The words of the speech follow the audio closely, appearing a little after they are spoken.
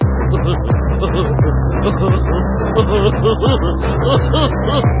Hey,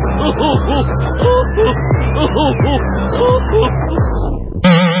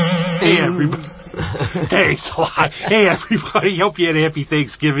 everybody. Hey, everybody. Hope you had a happy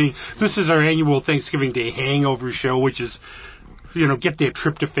Thanksgiving. This is our annual Thanksgiving Day hangover show, which is, get that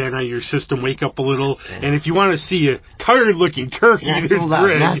tryptophan out of your system, wake up a little, and if you want to see a tired-looking turkey, not so loud.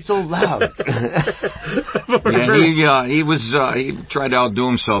 Greg. Not so loud. He tried to outdo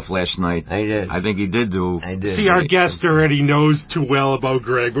himself last night. I did. I think he did do. I did. See, our guest already knows too well about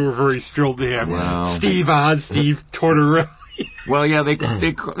Greg, but we're very thrilled to have Steve Tortoretti. Well, yeah, they've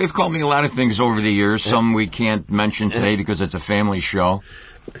called me a lot of things over the years. Some we can't mention today because it's a family show.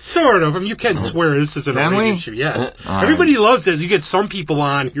 Sort of. I mean, you can swear this is an radio show. Yes. Everybody loves this. You get some people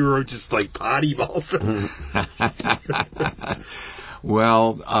on who are just like potty balls.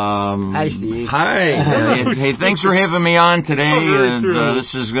 Well, hi, Steve. Hi. Hey, thanks for having me on today. And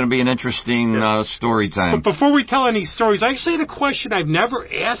this is going to be an interesting story time. But before we tell any stories, I actually had a question I've never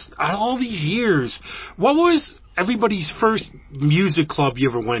asked all these years. What was everybody's first music club you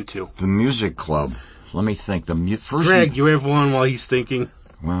ever went to? The music club. Let me think. First. Greg, you have one while he's thinking.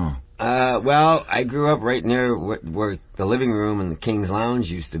 Wow. Well, I grew up right near where the living room and the King's Lounge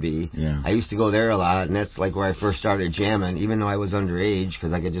used to be. Yeah. I used to go there a lot, and that's like where I first started jamming, even though I was underage,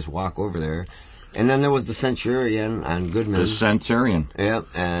 because I could just walk over there. And then there was the Centurion on Goodman. The Centurion. Yeah,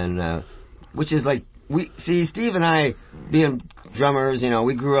 and which is like Steve and I, being drummers,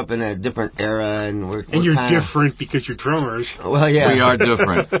 we grew up in a different era, and we're you're kinda different because you're drummers. Well, yeah, we are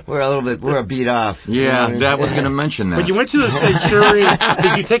different. We're a beat off. Yeah, that was going to mention that. When you went to the Centurion,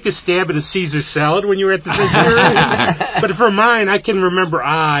 did you take a stab at a Caesar salad when you were at the Centurion? But for mine, I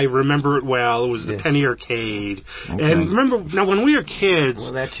remember it well. It was the Penny Arcade, and remember now when we were kids,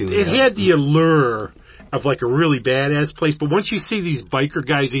 it had the allure of like a really badass place, but once you see these biker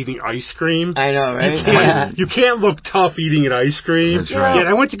guys eating ice cream, I know, right? You can't look tough eating an ice cream. That's right. Yeah,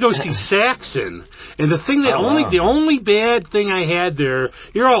 I went to go see Saxon, and the only bad thing I had there,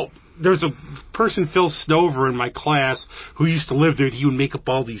 there's a person, Phil Stover, in my class who used to live there. He would make up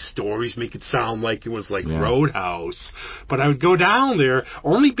all these stories, make it sound like it was like Roadhouse. But I would go down there.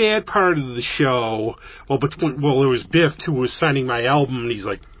 Only bad part of the show, there was Biff who was signing my album, and he's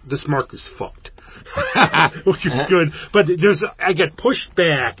like, "This mark is fucked." Which is good, but I got pushed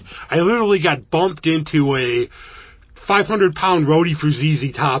back. I literally got bumped into a 500-pound roadie for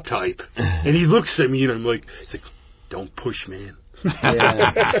ZZ Top type, and he looks at me and I'm like, "Don't push, man."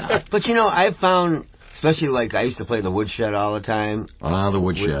 Yeah. But I found, especially like I used to play the Woodshed all the time. The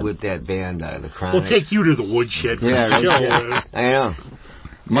Woodshed with that band, the Chronics. We'll take you to the Woodshed for the show. Yeah. I know.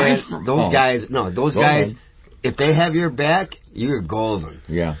 Those guys, if they have your back, you're golden.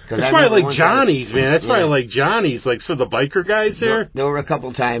 Yeah. That's why I like Johnny's, man. That's why I like Johnny's. Like, so the biker guys there? There were a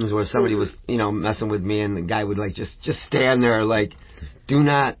couple times where somebody was, messing with me, and the guy would, like, just stand there, like, do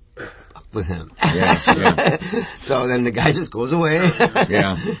not fuck with him. Yeah. So then the guy just goes away.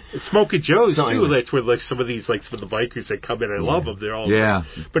 Yeah. Smoke at Joe's, too. Anyway. That's where, like, some of the bikers that come in, I love them. They're all... Yeah.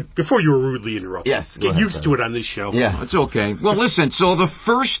 But before you were rudely interrupted. Yes. Get used to it on this show. Yeah. It's okay. Well, listen, so the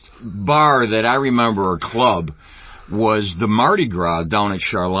first bar that I remember, or club, was the Mardi Gras down at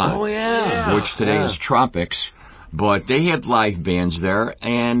Charlotte. Oh, yeah. Which today is Tropics. But they had live bands there,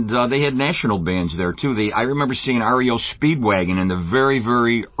 and they had national bands there, too. I remember seeing REO Speedwagon in the very,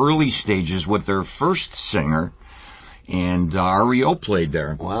 very early stages with their first singer, and REO played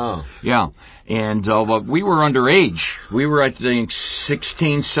there. Wow. Yeah. And we were underage. We were, I think,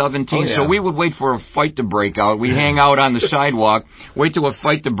 16, 17, so we would wait for a fight to break out. We'd hang out on the sidewalk, wait till a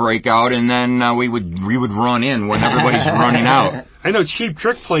fight to break out, and then we would run in when everybody's running out. I know Cheap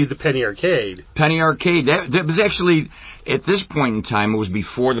Trick played the Penny Arcade. Penny Arcade. That was actually, at this point in time, it was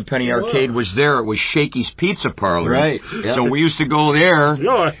before the Penny Arcade was there. It was Shakey's Pizza Parlor. Right. Yep. So we used to go there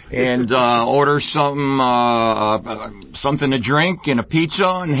and order something to drink and a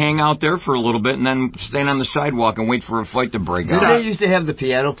pizza and hang out there for a little bit and then stand on the sidewalk and wait for a fight to break out. They used to have the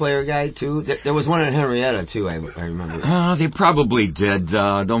piano player guy, too? There was one in Henrietta, too, I remember. They probably did.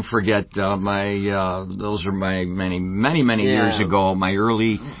 Don't forget, those are my many years ago, in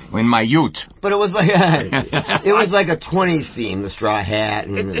my youth. But it was like a 20s theme, the straw hat.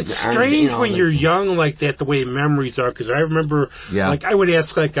 And it's strange when you're young like that, the way memories are, because I remember, like, I would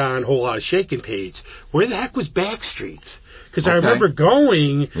ask, like, on Whole Lot of Shakin' page, where the heck was Backstreets? Because I remember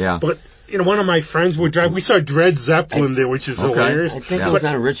going, but... one of my friends would drive. We saw Dred Zeppelin there, which is hilarious. I think it was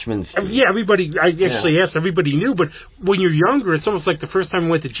on Richmond Street. Yeah, everybody, I actually asked, everybody knew, but when you're younger, it's almost like the first time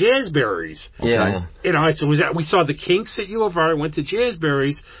we went to Jazzberries. Yeah. We saw the Kinks at U of R, went to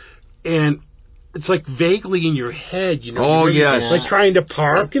Jazzberries, and it's like vaguely in your head, you know. Oh, yes. Like trying to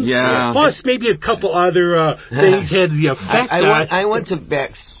park and stuff. Plus, maybe a couple other things had the effect I went to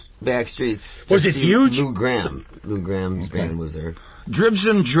back streets. Was it huge? Lou Graham. Lou Graham's band was there. Dribs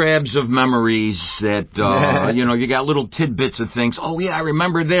and drabs of memories that, you know, you got little tidbits of things. Oh, yeah, I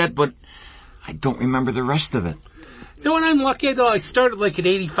remember that, but I don't remember the rest of it. You know what I'm lucky, though? I started like at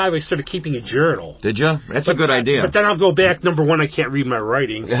 85, I started keeping a journal. Did you? That's a good idea. But then I'll go back, number one, I can't read my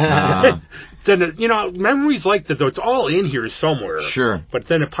writing. Then, you know, memories like that, though, it's all in here somewhere. Sure. But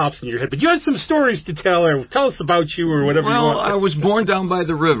then it pops in your head. But you had some stories to tell, or tell us about you, or whatever you want. Well, I was born down by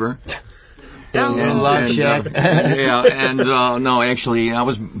the river. No, actually, I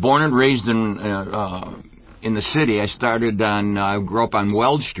was born and raised in the city. I grew up on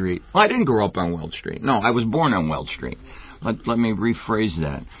Weld Street. Well, I didn't grow up on Weld Street. No, I was born on Weld Street. Let me rephrase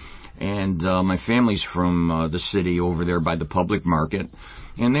that. And my family's from the city over there by the public market.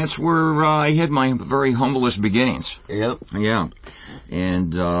 And that's where I had my very humblest beginnings. Yep. Yeah.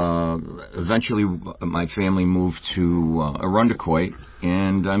 And eventually my family moved to Arundecoit,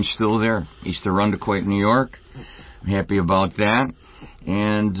 and I'm still there. East Arundecoit, New York. I'm happy about that.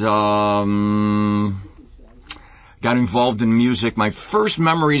 And got involved in music. My first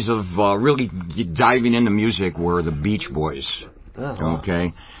memories of really diving into music were the Beach Boys. Oh.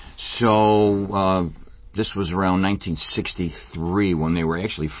 Okay. So this was around 1963 when they were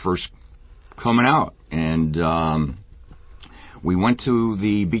actually first coming out. And we went to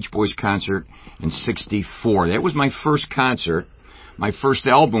the Beach Boys concert in 64. That was my first concert. My first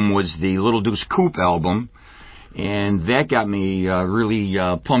album was the Little Deuce Coupe album. And that got me really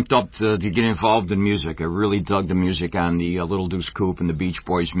pumped up to get involved in music. I really dug the music on the Little Deuce Coupe and the Beach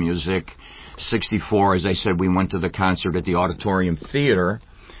Boys music. 64, as I said, we went to the concert at the Auditorium Theater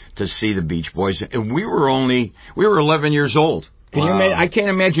to see the Beach Boys. And we were 11 years old. Can you imagine? I can't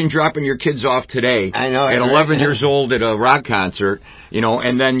imagine dropping your kids off today. I know, at 11 years old at a rock concert, you know,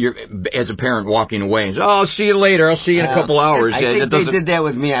 and then you're, as a parent, walking away and say, "Oh, I'll see you later. I'll see you in a couple hours." I think they did that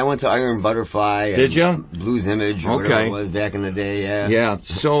with me. I went to Iron Butterfly. Did you? Blues Image, or whatever it was back in the day. Yeah. Yeah.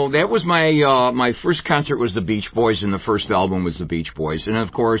 So that was my first concert was the Beach Boys, and the first album was the Beach Boys, and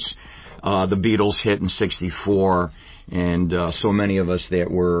of course, the Beatles hit in '64. And so many of us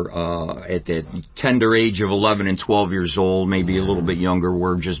that were at that tender age of 11 and 12 years old, maybe a little bit younger,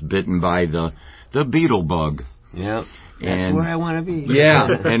 were just bitten by the Beatle bug. Yeah, that's where I want to be. Yeah,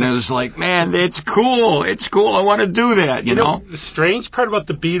 and it was like, man, it's cool. It's cool. I want to do that, you know? The strange part about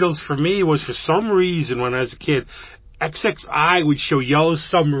the Beatles for me was, for some reason, when I was a kid, XXI would show Yellow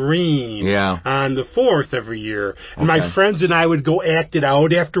Submarine on the 4th every year. And my friends and I would go act it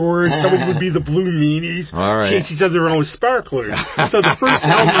out afterwards. Someone would be the Blue Meanies, chase each other around with sparklers. So the first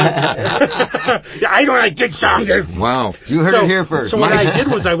album... I don't like good songs. Wow. You heard it here first. So what I did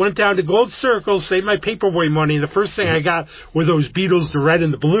was I went down to Gold Circle, saved my Paperboy money, and the first thing I got were those Beatles, the red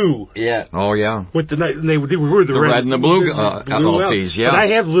and the blue. Yeah. Oh, yeah. With the they were the red and the blue LPs, yeah. But I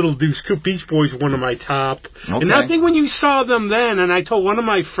have Little Deuce Coupe. Beach Boys, one of my top. And I think when you saw them then, and I told one of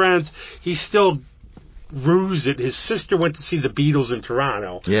my friends, he still ruse it. His sister went to see the Beatles in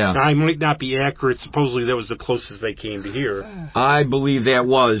Toronto. Yeah. Now, I might not be accurate. Supposedly that was the closest they came to here. I believe that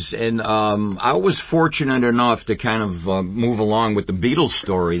was. And I was fortunate enough to kind of move along with the Beatles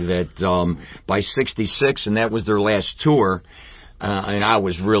story that by 66, and that was their last tour, and I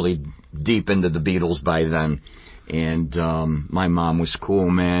was really deep into the Beatles by then. And my mom was cool,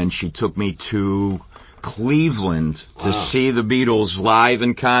 man. She took me to Cleveland to see the Beatles live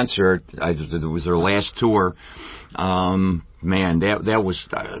in concert. It was their last tour. Man,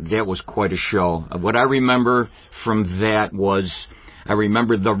 that was quite a show. What I remember from that was, I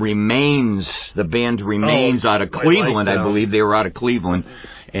remember the band Remains out of Cleveland. I believe they were out of Cleveland,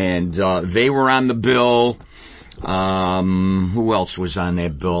 and they were on the bill. Who else was on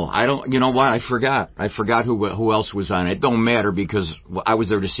that bill? You know what? I forgot who else was on it. Don't matter, because I was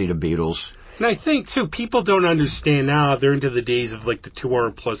there to see the Beatles. And I think, too, people don't understand now. They're into the days of, like, the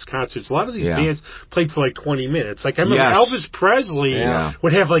 2-hour-plus concerts. A lot of these bands played for, like, 20 minutes. Like, I remember Elvis Presley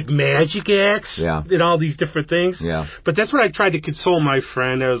would have, like, magic acts and all these different things. Yeah. But that's what I tried to console my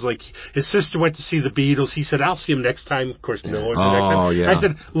friend. I was like, his sister went to see the Beatles. He said, "I'll see him next time." Of course, no. Next time. Yeah. I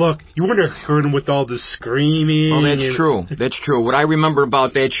said, "Look, you wouldn't have heard him with all this screaming." Well, that's true. That's true. What I remember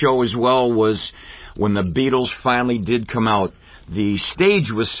about that show as well was when the Beatles finally did come out, the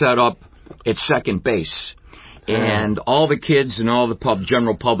stage was set up at second base, and all the kids and all the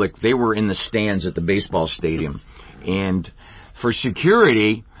general public, they were in the stands at the baseball stadium, and for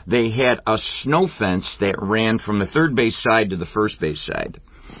security they had a snow fence that ran from the third base side to the first base side.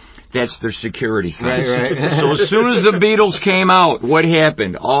 That's their security fence. Right. So as soon as the Beatles came out, what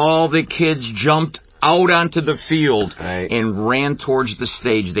happened? All the kids jumped out onto the field and ran towards the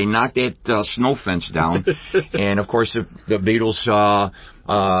stage. They knocked that snow fence down. And, of course, the Beatles saw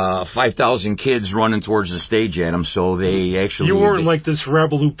 5,000 kids running towards the stage at them, so they actually... You weren't like this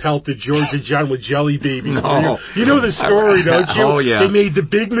rebel who pelted George and John with jelly babies. No. You know the story, don't you? Oh, yeah. They made the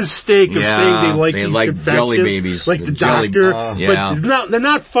big mistake of saying they liked these jelly babies. like the doctor. But they're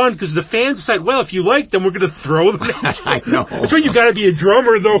not fun because the fans said, well, if you like them, we're going to throw them at you. I know. That's why you got to be a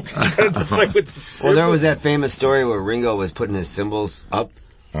drummer, though. You got to play with the cymbals. Well, there was that famous story where Ringo was putting his cymbals up.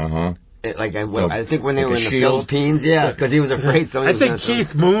 Uh-huh. I think when they were in the shield. Philippines, because he was afraid somebody I think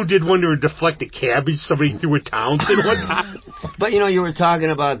Keith Moon did one to deflect a cabbage somebody threw at Townsend one time. But, you were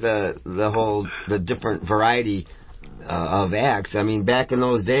talking about the different variety of acts. I mean, back in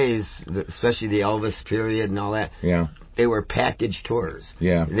those days, especially the Elvis period and all that, they were package tours.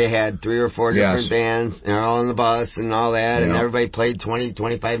 Yeah. They had 3 or 4 different bands, and they're all on the bus and all that, and everybody played 20,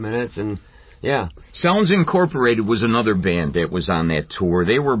 25 minutes, and... Yeah. Sounds Incorporated was another band that was on that tour.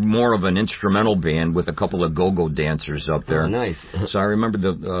 They were more of an instrumental band with a couple of go-go dancers up there. Oh, nice. So I remember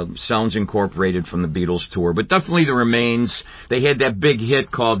the Sounds Incorporated from the Beatles tour. But definitely the Remains. They had that big hit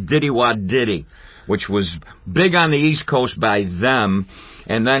called Diddy Wah Diddy, which was big on the East Coast by them.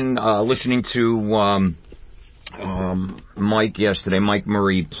 And then listening to... Mike yesterday, Mike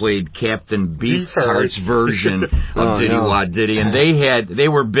Murray played Captain Beefheart's version of Diddy Wah Diddy, and they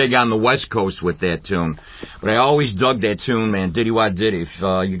were big on the West Coast with that tune. But I always dug that tune, man, Diddy Wah Diddy.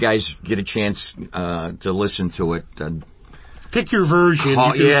 If you guys get a chance to listen to it, pick your version.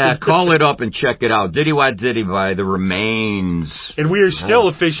 Call it up and check it out. Diddy Wah Diddy by the Remains. And we are still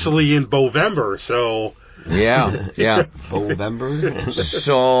officially in Bovember, so... Yeah. November.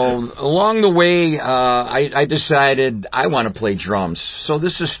 So along the way, I decided I want to play drums. So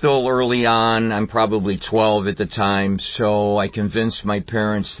this is still early on. I'm probably 12 at the time. So I convinced my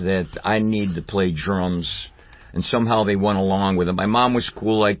parents that I need to play drums. And somehow they went along with it. My mom was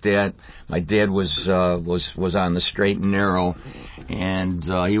cool like that. My dad was on the straight and narrow, and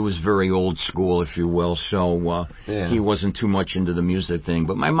he was very old school, if you will. So he wasn't too much into the music thing.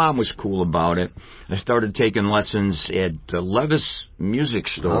 But my mom was cool about it. I started taking lessons at Levis Music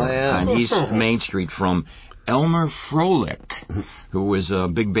Store on East Main Street from Elmer Froelich, who was a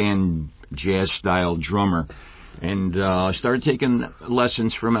big band jazz style drummer. And I started taking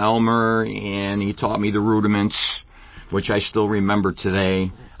lessons from Elmer, and he taught me the rudiments, which I still remember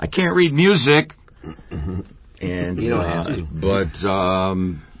today. I can't read music, and you don't have to. But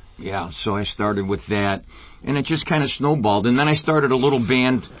so I started with that, and it just kind of snowballed. And then I started a little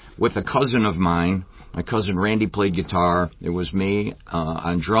band with a cousin of mine. My cousin Randy played guitar. It was me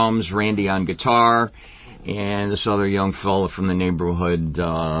on drums, Randy on guitar, and this other young fella from the neighborhood.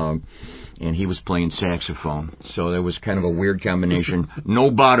 And he was playing saxophone. So that was kind of a weird combination.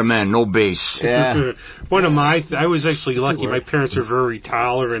 No bottom end, no bass. Yeah. I was actually lucky. My parents are very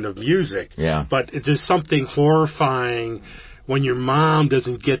tolerant of music. Yeah. But it's just something horrifying when your mom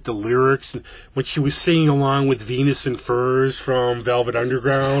doesn't get the lyrics. When she was singing along with Venus and Furs from Velvet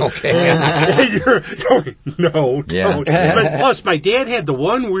Underground. Okay. And you're going, no, don't. Yeah. But plus, my dad had the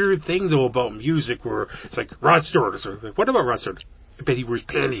one weird thing, though, about music where it's like, Rod Stewart. Like, what about Rod Stewart? I bet he wears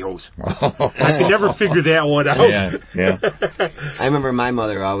pantyhose. I could never figure that one out. Yeah. I remember my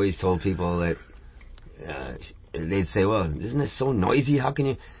mother always told people that they'd say, well, isn't it so noisy? How can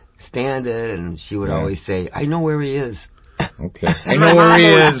you stand it? And she would always say, I know where he is. Okay. I know where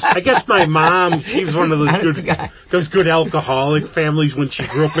he is. I guess my mom, she was one of those good alcoholic families when she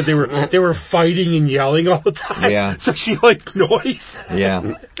grew up, but they were fighting and yelling all the time. Yeah. So she liked noise. Yeah.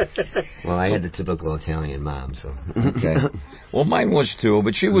 Well, I had the typical Italian mom, so. Okay. Well, mine was too,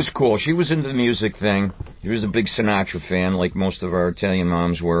 but she was cool. She was into the music thing. She was a big Sinatra fan, like most of our Italian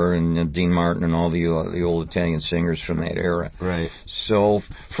moms were, and Dean Martin and all the old Italian singers from that era. Right. So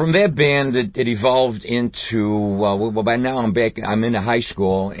from that band, it evolved into, well, by now I'm into high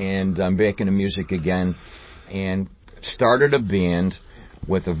school, and I'm back into music again, and started a band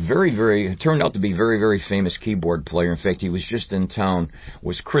with a it turned out to be very, very famous keyboard player. In fact, he was just in town,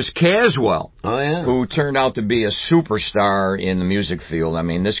 was Chris Caswell. Oh, yeah. Who turned out to be a superstar in the music field. I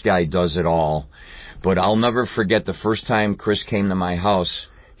mean, this guy does it all. But I'll never forget the first time Chris came to my house,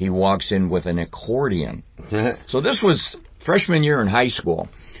 he walks in with an accordion. So this was freshman year in high school.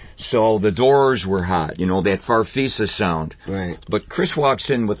 So the Doors were hot, that Farfisa sound. Right. But Chris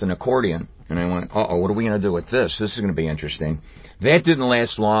walks in with an accordion. And I went, uh-oh, what are we going to do with this? This is going to be interesting. That didn't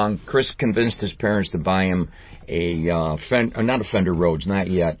last long. Chris convinced his parents to buy him not a Fender Rhodes, not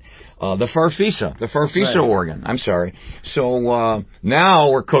yet. The Farfisa organ. I'm sorry. So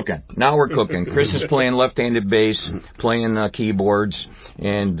now we're cooking. Chris is playing left-handed bass, playing keyboards,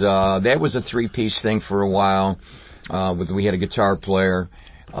 and that was a three-piece thing for a while. We had a guitar player.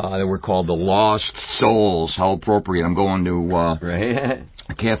 They were called the Lost Souls. How appropriate. I'm going to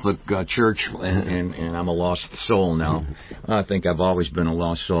a Catholic church, and I'm a lost soul now. I think I've always been a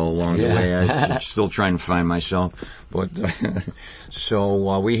lost soul along the way. I'm still trying to find myself. But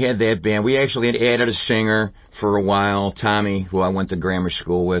so we had that band. We actually had added a singer for a while, Tommy, who I went to grammar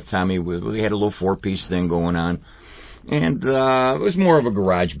school with. Tommy, we had a little four-piece thing going on. And it was more of a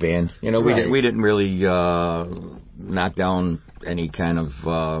garage band. You know, we didn't really knock down any kind of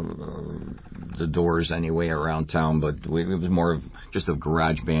the doors anyway around town, but it was more of just a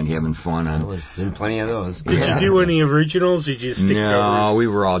garage band having fun. There's been plenty of those. Did you do any originals? Or did you stick covers? No, we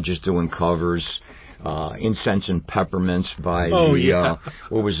were all just doing covers. Incense and Peppermints by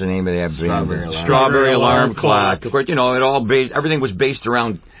what was the name of that band? Strawberry Alarm Clock. Of course, you know, everything was based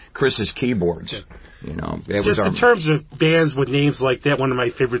around Chris's keyboards. You know, in terms of bands with names like that, one of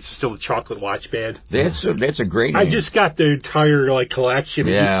my favorites is still the Chocolate Watch Band. That's a great name. I just got their entire collection.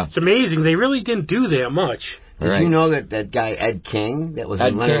 Yeah, it's amazing. They really didn't do that much. Did you know that guy Ed King, that was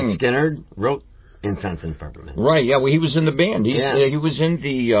in Leonard Skinner, wrote Incense and Peppermint? Right. Yeah. Well, he was in the band. He was in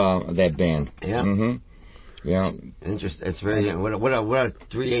that band. Yeah. Mm-hmm. Yeah. Interesting. It's very what a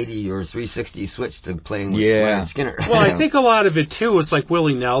 380 or 360 switch to playing with Leonard Skinner. Well, I think a lot of it too was like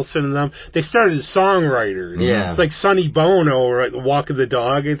Willie Nelson and them. They started as songwriters. Yeah. It's like Sonny Bono, right? Walk of the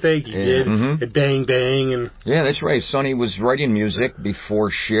Dog, I think he did. Mm-hmm. And Bang Bang and. Yeah, that's right. Sonny was writing music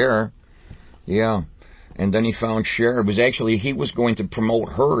before Cher. Yeah. And then he found Cher. It was actually, he was going to promote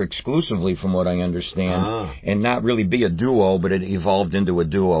her exclusively, from what I understand, and not really be a duo, but it evolved into a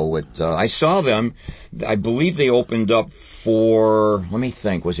duo. I saw them. I believe they opened up for, let me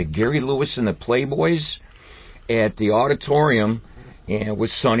think, was it Gary Lewis and the Playboys at the Auditorium, and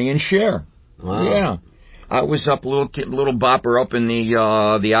with Sonny and Cher. Wow. Yeah. I was up little bopper up in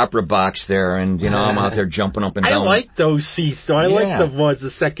the opera box there, and you know I'm out there jumping up and down. I like those seats, though. I like the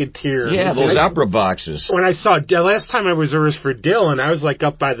second tier. Yeah, those opera boxes. When I saw last time I was there was for Dylan, I was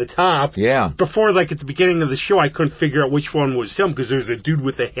up by the top. Yeah. Before at the beginning of the show, I couldn't figure out which one was him because there's a dude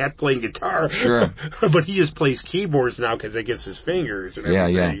with a hat playing guitar. Sure. But he just plays keyboards now because I guess his fingers. And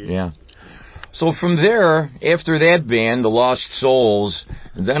everything. Yeah. So from there, after that band, the Lost Souls,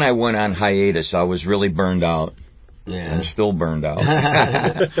 then I went on hiatus. I was really burned out. Yeah. I'm still burned out.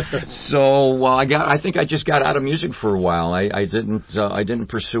 So I think I just got out of music for a while. I didn't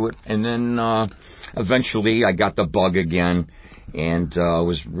pursue it, and then eventually I got the bug again, and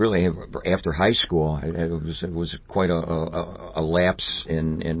was really after high school. It was quite a lapse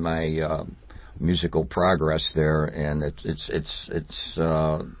in my musical progress there, and it's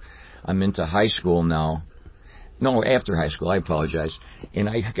I'm into high school now. No, after high school, I apologize. And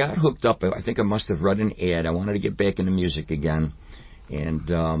I got hooked up. I think I must have read an ad. I wanted to get back into music again.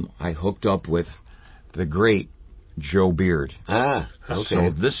 And I hooked up with the great Joe Beard. Ah, okay.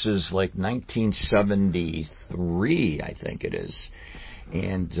 So this is like 1973, I think it is.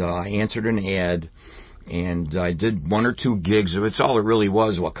 And I answered an ad. And I did one or two gigs. It's all it really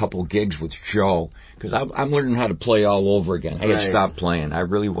was, a couple gigs with Joe. Because I'm learning how to play all over again. I had stopped playing. I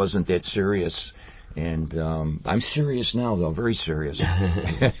really wasn't that serious. And I'm serious now, though, very serious.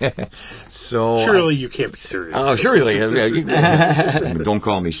 So surely you can't be serious. Oh, Shirley. Don't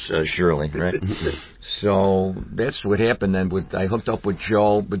call me Shirley, right? So that's what happened then. I hooked up with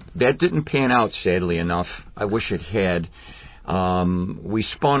Joe, but that didn't pan out, sadly enough. I wish it had. We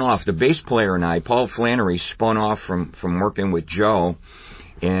spun off, the bass player and I, Paul Flannery, spun off from working with Joe,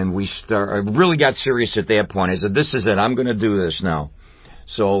 and I really got serious at that point. I said, this is it, I'm going to do this now.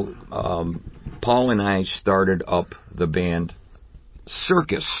 So Paul and I started up the band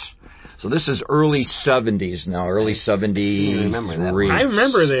Circus. So this is early 70s now, early 73. I remember that. I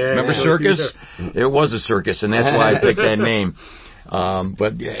remember that. Remember Circus? It was a circus, and that's why I picked that name.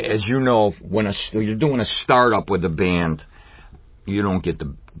 But as you know, when you're doing a startup with a band, you don't get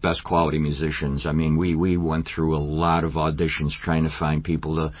the best quality musicians. I mean, we went through a lot of auditions trying to find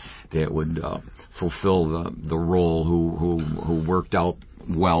people that would fulfill the role, who worked out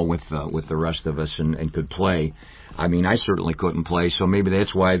well with the rest of us and could play. I mean, I certainly couldn't play, so maybe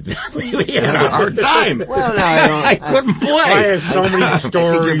that's why we had a hard time. Well, no, I couldn't play. I have so many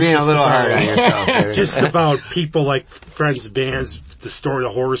stories. You're being a little hard on yourself there. Just about people like friends' bands,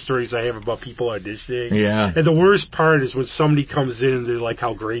 the horror stories I have about people auditioning. Yeah. And the worst part is when somebody comes in, they're like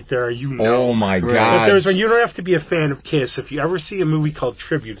how great they are. You know. Oh my But God. there's when you don't have to be a fan of Kiss. If you ever see a movie called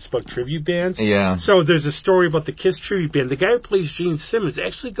Tribute, it's about tribute bands. Yeah. So there's a story about the Kiss tribute band. The guy who plays Gene Simmons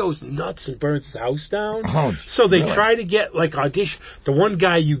actually goes nuts and burns the house down. Oh, so they really? try to get like audition. The one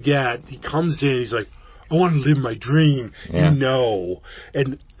guy you get, he comes in, he's like, I want to live my dream, Yeah. you know.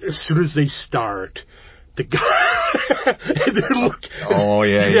 And as soon as they start, the guy, and they're looking. Oh,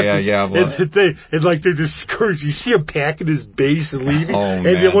 yeah. And like they're discouraged. You see him packing his bass and leaving. Oh, and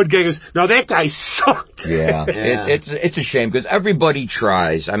man. then one guy goes, "No, that guy sucked." Yeah, Yeah. It's a shame because everybody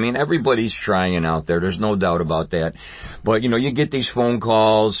tries. I mean, everybody's trying out there. There's no doubt about that. But, you know, you get these phone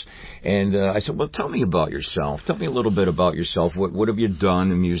calls, and I said, well, tell me about yourself. Tell me a little bit about yourself. What have you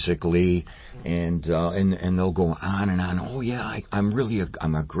done musically? And they'll go on and on. Oh, yeah,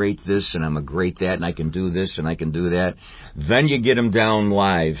 I'm a great this, and I'm a great that, and I can do this, and I can do that. Then you get them down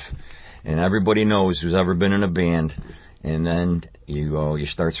live, and everybody knows who's ever been in a band. And then you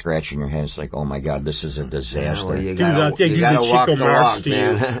start scratching your head. It's like, oh my God, this is a disaster. Yeah, well, you Do gotta walk the walk, to you.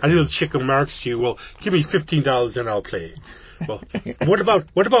 man. I do the Chico Marx to you. Well, give me $15 and I'll play. Well, what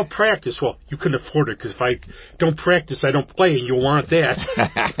about practice? Well, you couldn't afford it because if I don't practice, I don't play, and you'll want that.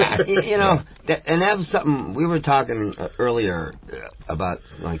 You know, and that was something we were talking earlier about,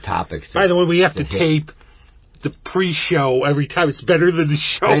 like topics. By the way, we have to tape the pre-show every time. It's better than the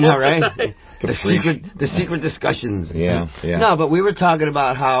show. I know, right? The secret discussions. Yeah. No, but we were talking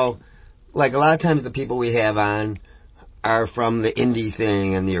about how, like, a lot of times the people we have on are from the indie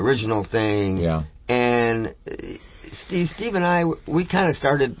thing and the original thing. Yeah. And Steve and I, we kind of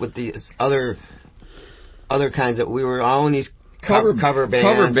started with these other kinds of. We were all in these cover bands.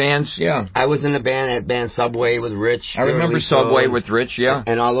 Cover bands, yeah. I was in a band Subway with Rich. I remember Subway with Rich, yeah.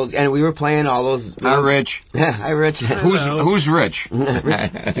 And all those, and we were playing all those. Hi, Rich. Hi, Rich. Who's Rich?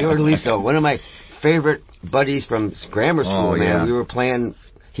 Rich Fiordaliso, one of my favorite buddies from grammar school, man. Yeah. We were playing.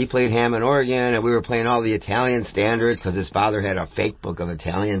 He played Hammond, Oregon, and we were playing all the Italian standards because his father had a fake book of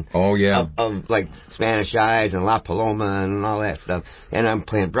Italian. Oh, yeah. Of like Spanish Eyes and La Paloma and all that stuff. And I'm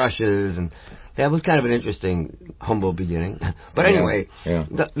playing brushes, and that was kind of an interesting, humble beginning. But anyway,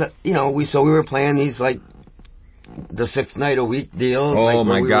 we were playing these like the 6 night a week deals. Oh, like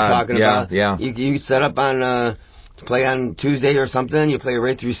my we God. Were talking about. Yeah. You set up on. Play on Tuesday or something. You play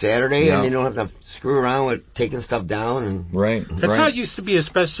right through Saturday, and you don't have to screw around with taking stuff down. And right. That's how it used to be,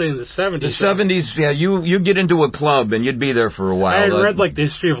 especially in the 70s. The 70s, yeah. You get into a club and you'd be there for a while. I had read like the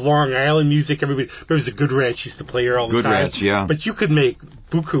history of Long Island music. Everybody, there was the Good Rats used to play here all the time. Good Rats, yeah. But you could make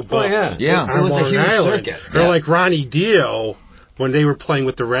buku bucks. Oh yeah. It was a huge Island. circuit. Or like Ronnie Dio. When they were playing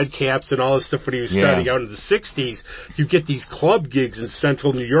with the Red Caps and all this stuff when he was starting out in the 60s, you get these club gigs in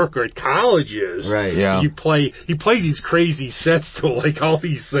central New York or at colleges. Right. Yeah. You play these crazy sets to like all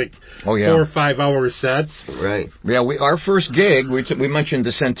these like 4 or 5 hour sets. Right. Yeah, our first gig, we mentioned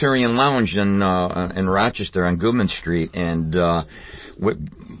the Centurion Lounge in Rochester on Goodman Street, and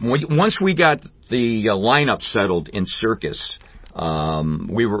once we got the lineup settled in Circus,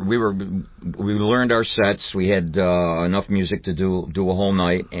 we learned our sets. We had enough music to do a whole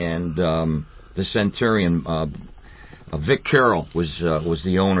night, and the Centurion, Vic Carroll was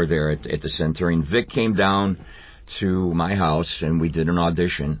the owner there at the Centurion. Vic came down to my house and we did an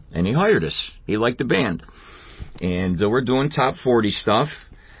audition, and he hired us. He liked the band, and we're doing top 40 stuff.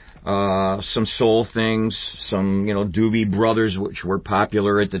 Some soul things, some, Doobie Brothers, which were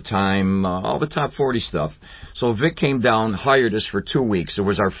popular at the time, all the top 40 stuff. So Vic came down, hired us for 2 weeks. It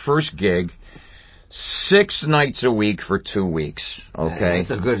was our first gig, 6 nights a week for 2 weeks. Okay.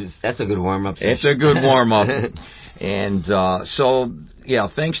 That's a good warm-up. It's a good warm-up. And,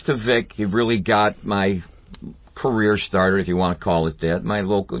 thanks to Vic, he really got my career started, if you want to call it that. My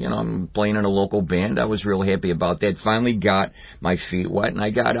local, I'm playing in a local band. I was real happy about that. Finally got my feet wet, and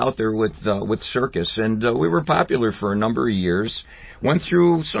I got out there with Circus, and we were popular for a number of years. Went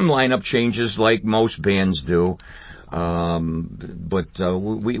through some lineup changes like most bands do, but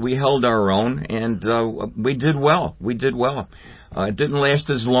we held our own, and we did well. It didn't last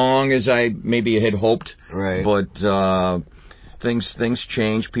as long as I maybe had hoped, right? But things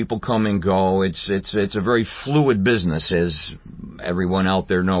change, people come and go. It's a very fluid business, as everyone out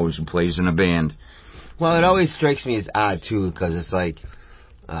there knows who plays in a band. Well, it always strikes me as odd too, because it's like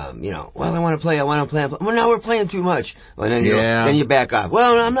well, I want to play. Well, now we're playing too much. Well, then you back off.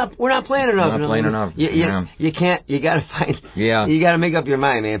 Well, we're not playing enough. Not playing enough. You can't. You got to find. Yeah. You got to make up your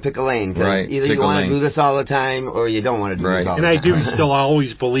mind, man. Pick a lane. Right. Either you want to do this all the time, or you don't want to do this all the time. And I do still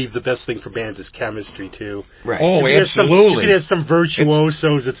always believe the best thing for bands is chemistry too. Right. Oh, absolutely. You can have some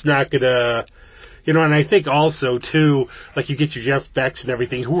virtuosos. It's not gonna. And I think also, too, like you get your Jeff Becks and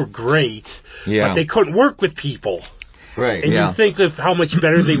everything, who are great, but they couldn't work with people. Right. And you think of how much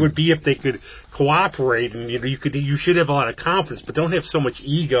better they would be if they could cooperate, and you should have a lot of confidence, but don't have so much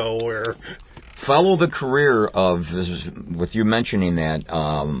ego or... Follow the career of, with you mentioning that,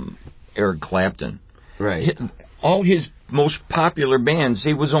 Eric Clapton. Right. All his most popular bands,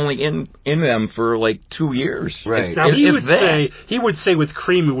 he was only in them for like 2 years. Right. Now he would say with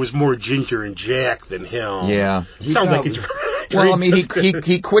Cream it was more Ginger and Jack than him. Yeah. Sounds like a well, I mean, he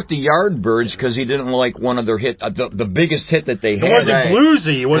quit the Yardbirds because he didn't like one of their hit, the biggest hit that they had. It wasn't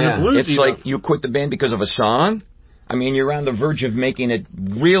bluesy. It wasn't bluesy. It's like you quit the band because of a song. I mean, you're on the verge of making it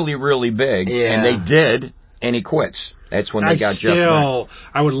really, really big, and they did, and he quits. That's when they got Jeff Beck.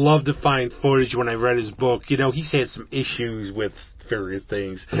 I would love to find footage when I read his book. He's had some issues with various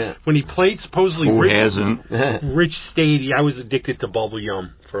things. Yeah. When he played supposedly Rich Stady, I was addicted to bubble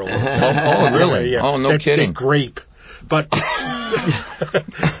yum for a long time. Oh, really? Yeah. Oh, no kidding. That grape. But...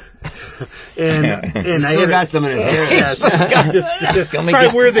 and I got some in his hair. Yes. Let me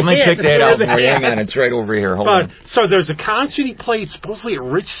pick that out for you. Hang on, it's right over here. Hold on. So there's a concert he played supposedly at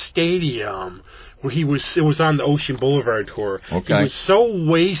Rich Stadium where it was on the Ocean Boulevard tour. Okay. He was so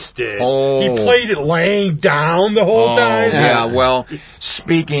wasted. He played it laying down the whole time. Yeah, well,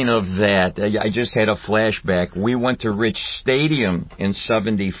 speaking of that, I just had a flashback. We went to Rich Stadium in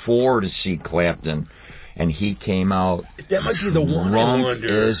 '74 to see Clapton. And he came out that must be the one drunk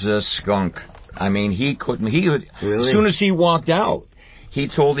as a skunk. I mean, he couldn't. Really? As soon as he walked out, he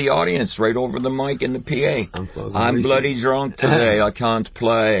told the audience right over the mic in the PA, "I'm bloody drunk today. I can't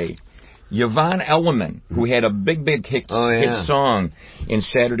play." Yvonne Elliman, who had a big hit song in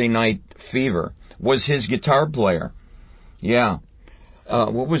Saturday Night Fever, was his guitar player. Yeah.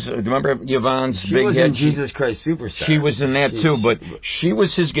 Remember Yvonne's big hit? She was in Jesus Christ Superstar. She was in that too, but she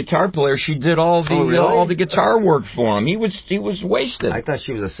was his guitar player. She did all the guitar work for him. He was wasted. I thought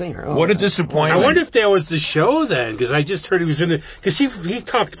she was a singer. What a disappointment. I wonder if that was the show then, because I just heard he was in it, because he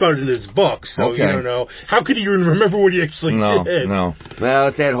talked about it in his book, so you don't know. How could he even remember what he actually did? No. Well,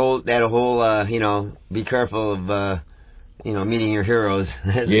 it's that whole be careful of, meeting your heroes.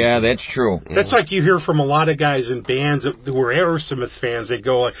 Yeah, that's true. That's like you hear from a lot of guys in bands who were Aerosmith fans. They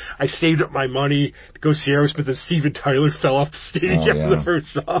go, I saved up my money to go see Aerosmith, and Steven Tyler fell off the stage after the first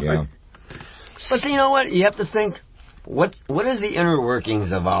song. Yeah. But you know what? You have to think, what is the inner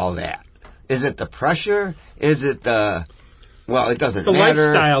workings of all that? Is it the pressure? Is it the... Well, it doesn't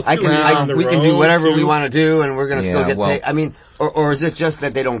matter. Lifestyle, too. We can do whatever we want to do, and we're going to still get paid. I mean... Or is it just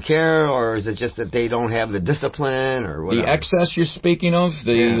that they don't care, or is it just that they don't have the discipline, or whatever? The excess you're speaking of,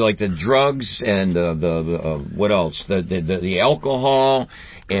 like the drugs and the what else? The alcohol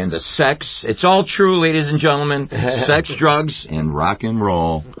and the sex. It's all true, ladies and gentlemen. Sex, drugs, and rock and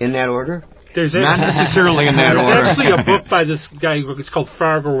roll. In that order? Not necessarily in that order. There's actually a book by this guy. It's called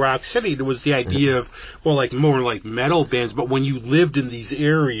Fargo Rock City. It was the idea of, more like metal bands, but when you lived in these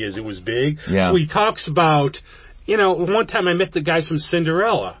areas, it was big. Yeah. So he talks about... one time I met the guys from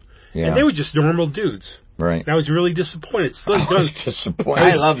Cinderella, and they were just normal dudes. Right. And I was really disappointed.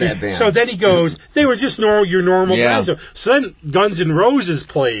 I love that band. So then he goes, they were just your normal guys. So then Guns N' Roses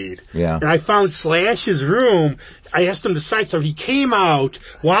played. Yeah. And I found Slash's room. I asked him to side, so he came out,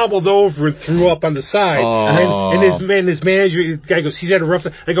 wobbled over, and threw up on the side. Oh. And his manager, the guy goes, he's had a rough...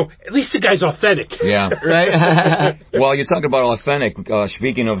 I go, at least the guy's authentic. Yeah. Right? Well, you're talking about authentic.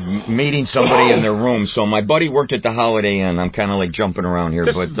 Speaking of meeting somebody in their room, so my buddy worked at the Holiday Inn. I'm kind of like jumping around here.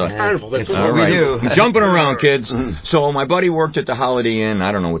 That's carnival. That's what we do. I'm jumping around, kids. So my buddy worked at the Holiday Inn.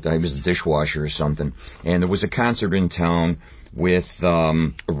 I don't know he was a dishwasher or something. And there was a concert in town with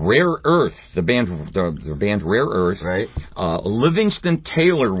Rare Earth, the band Rare Earth. Right. Livingston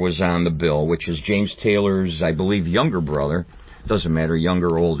Taylor was on the bill, which is James Taylor's, I believe, younger brother. Doesn't matter, younger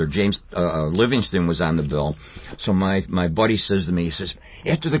or older. James Livingston was on the bill. So my buddy says to me, he says,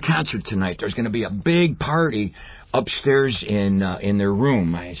 after the concert tonight, there's going to be a big party upstairs in their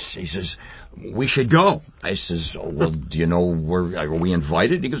room. He says, we should go. I says, well, do you know are we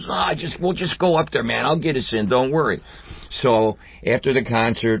invited? He goes, we'll just go up there, man. I'll get us in. Don't worry. So after the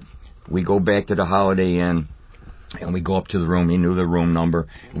concert, we go back to the Holiday Inn, and we go up to the room. He knew the room number.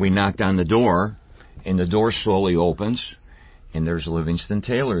 We knocked on the door, and the door slowly opens, and there's Livingston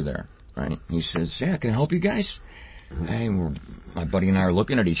Taylor there. Right? He says, yeah, can I help you guys? Hey, my buddy and I are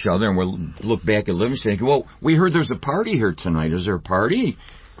looking at each other, and we look back at Livingston and go, well, we heard there's a party here tonight. Is there a party?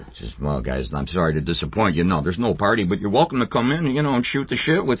 Just, well, guys, I'm sorry to disappoint you. No, there's no party, but you're welcome to come in, and shoot the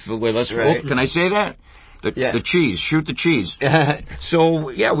shit with us. Right. Can I say that? The cheese. Shoot the cheese. So,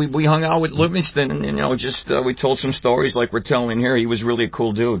 yeah, we hung out with Livingston, and, we told some stories like we're telling here. He was really a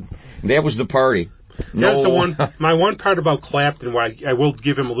cool dude. That was the party. That's the one. My one part about Clapton, where I will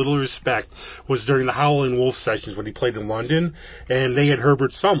give him a little respect, was during the Howlin' Wolf sessions when he played in London, and they had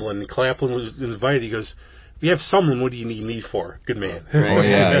Herbert Sumlin, and Clapton was invited. He goes, "We have Sumlin. What do you need me for? Good man." Right. Oh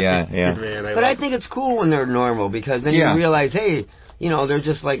yeah. Good man. I think it's cool when they're normal, because then you realize, hey, they're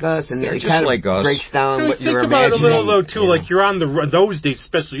just like us, and it kind of breaks down what you're imagining. Think about it a little, though, too. Like, you're on those days,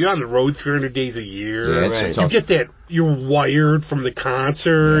 especially, you're on the road 300 days a year. Right. You get that, you're wired from the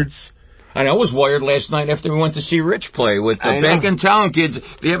concerts. Yeah. I was wired last night after we went to see Rich play with the Back in Town kids.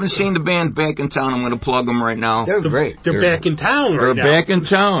 If you haven't seen the band Back in Town, I'm going to plug them right now. They're great. They're back in town right now. They're back in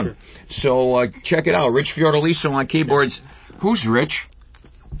town. So check it out. Rich Fiordaliso on keyboards. Who's Rich?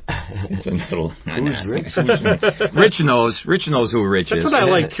 It's a little. Who's Rich? Rich knows. Rich knows who Rich is. That's what I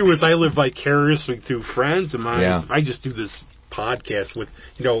like, too, is I live vicariously through friends of mine. Yeah. I just do this podcast with,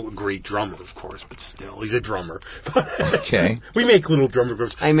 a great drummer, of course, but still, he's a drummer. Okay. We make little drummer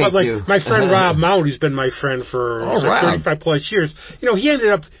groups. I make you. My friend Rob Mount, who's been my friend for 35 plus years, he ended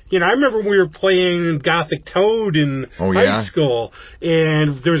up, I remember when we were playing Gothic Toad in high school,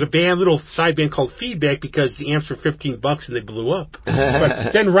 and there was a little side band called Feedback, because the amps were $15 and they blew up.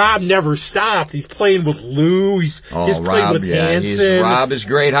 But then Rob never stopped. He's playing with Lou. He's playing with Hanson. Rob is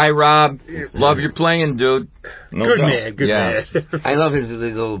great. Hi, Rob. Love your playing, dude. Good man. I love his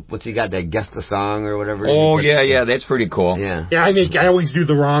little, what's he got, that guess the song or whatever. Oh, yeah, that's pretty cool. Yeah, I always do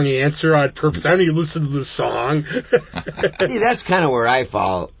the wrong answer on purpose. I don't even listen to the song. See, that's kind of where I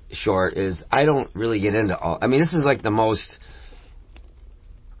fall short, is I don't really get into all, this is like the most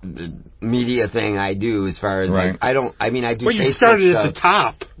media thing I do, as far as I do well, you Facebook started stuff. At the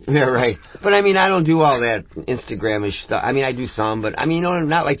top. Yeah, right. But I don't do all that Instagramish stuff. I do some, but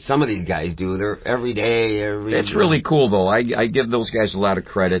not like some of these guys do. They're every day. That's really cool, though. I give those guys a lot of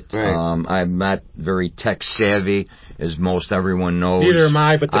credit. Right. I'm not very tech savvy, as most everyone knows. Neither am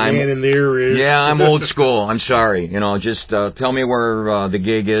I, but the man in there is. Yeah, I'm old school. I'm sorry. Just tell me where the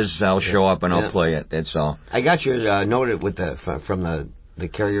gig is. I'll show up and I'll play it. That's all. I got your note with from the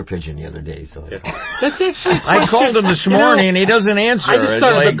carrier pigeon the other day. So that's actually. I called him this morning and he doesn't answer. I just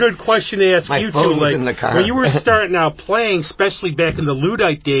thought it was a good question to ask you two. Like, in the car. When you were starting out playing, especially back in the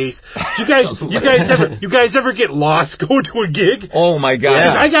Luddite days, you guys ever get lost going to a gig? Oh my God!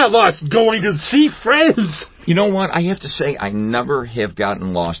 Yeah. I got lost going to see friends. You know what? I have to say, I never have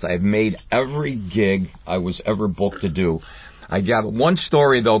gotten lost. I've made every gig I was ever booked to do. I got one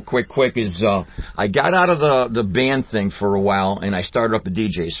story, though, quick, is I got out of the band thing for a while, and I started up a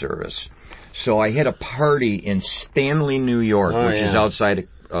DJ service. So I had a party in Stanley, New York, which is outside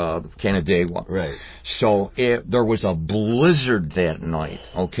of Canandaigua. Right. So there was a blizzard that night,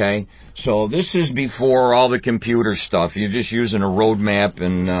 okay? So this is before all the computer stuff. You're just using a road map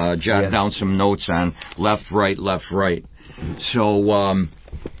and jot down some notes on left, right. So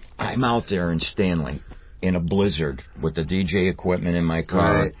I'm out there in Stanley in a blizzard with the DJ equipment in my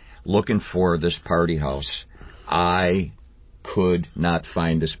car, looking for this party house. I could not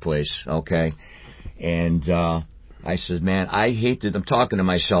find this place, okay? And I said, man, I hate that I'm talking to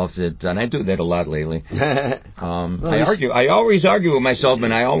myself, and I do that a lot lately. I always argue with myself,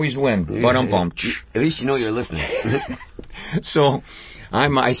 and I always win. But I'm bummed. At least you know you're listening. So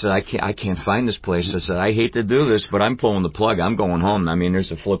I said, I can't find this place. I said, I hate to do this, but I'm pulling the plug. I'm going home.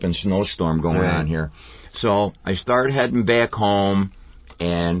 There's a flipping snowstorm going on here. So I started heading back home,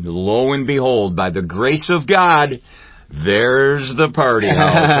 and lo and behold, by the grace of God, there's the party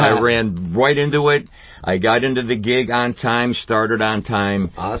house. I ran right into it. I got into the gig on time, started on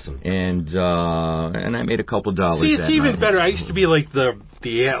time. Awesome. And I made a couple dollars. See, it's even night. better. I used to be like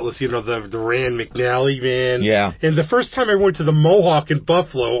the Atlas, the Rand McNally van. Yeah. And the first time I went to the Mohawk in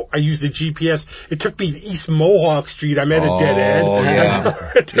Buffalo, I used the GPS. It took me to East Mohawk Street. I'm at a dead end. Oh,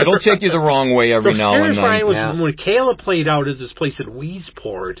 yeah. It'll take you the wrong way every now and then. When Kayla played out at this place at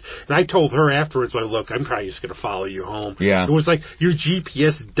Weesport, and I told her afterwards, like, look, I'm probably just going to follow you home. Yeah. It was like, your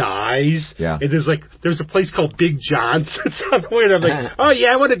GPS dies. Yeah. And there's a place called Big John's. And I'm like, oh,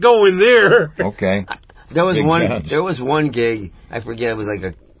 yeah, I want to go in there. Okay. There was one gig, I forget, it was like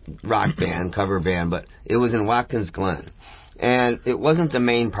a rock band, cover band, but it was in Watkins Glen. And it wasn't the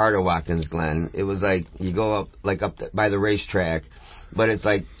main part of Watkins Glen. It was like, you go up by the racetrack, but it's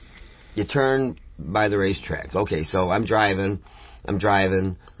like, you turn by the racetrack. Okay, so I'm driving, I'm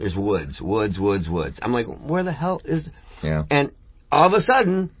driving. There's woods. I'm like, where the hell is? Yeah. And all of a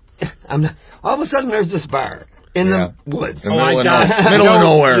sudden, there's this bar in the woods. Middle of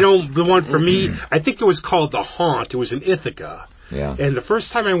nowhere. You know, the one for me, I think it was called The Haunt. It was in Ithaca. Yeah. And the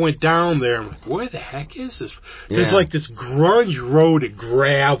first time I went down there, I'm like, where the heck is this? There's like this grunge road of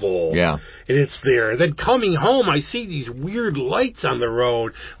gravel. Yeah. And it's there. And then coming home, I see these weird lights on the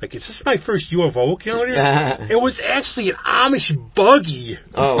road. Like, is this my first UFO encounter? It was actually an Amish buggy.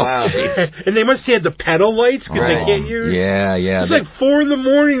 Oh, wow. And they must have had the pedal lights because they can't use. Yeah. It's like 4 a.m.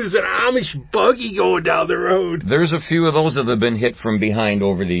 There's an Amish buggy going down the road. There's a few of those that have been hit from behind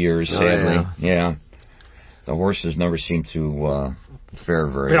over the years, sadly. Yeah. The horses never seem to fare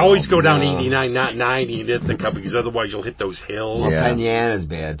very But always well. go down 89, not 90 in Ithaca, because otherwise you'll hit those hills. Well, Penya's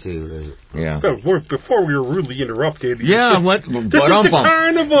bad, too. Before we were rudely interrupted. Yeah, this is the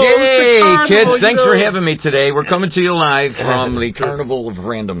carnival. Yay, carnival, kids, thanks for having me today. We're coming to you live from the Carnival of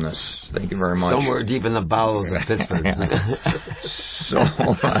Randomness. Thank you very much. Somewhere deep in the bowels of Pittsburgh. So,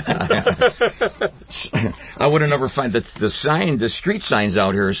 I would have never found that the street signs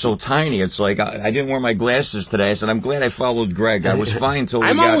out here are so tiny. It's like, I didn't wear my glasses today. I said, I'm glad I followed Greg. I was fine until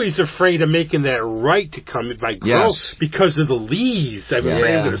I'm always afraid of making that right to come in my grove because of the leaves. I'm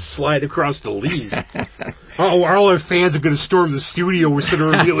afraid I'm going to slide across the leaves. All our fans are going to storm the studio. We're sitting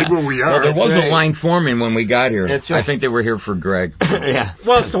revealing where we are. Well, there was a line forming when we got here. That's right. I think they were here for Greg.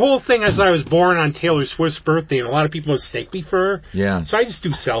 Well, it's the whole thing as I was born on Taylor Swift's birthday, and a lot of people mistake me for her. Yeah. So I just do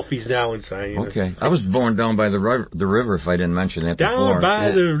selfies now and say, Okay. I was born down by the river, if I didn't mention that before. Down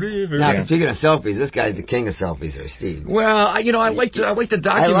by the river. Now, speaking of selfies, this guy's the king of selfies, there, Steve. Well, I like to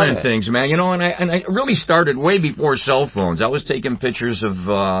document things, man. You know, and I really started way before cell phones. I was taking pictures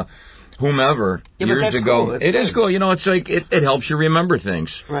of whomever years ago. Cool. It is cool. You know, it's like it helps you remember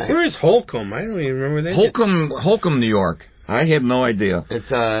things. Right. Where is Holcomb? I don't even remember that. Holcomb, New York. I have no idea.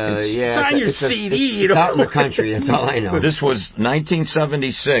 It's on your CD. It's out in the country. That's all I know. This was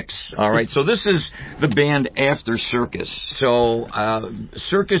 1976. All right. So this is the band after Circus. So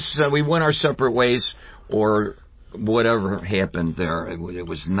Circus, we went our separate ways, or whatever happened there. It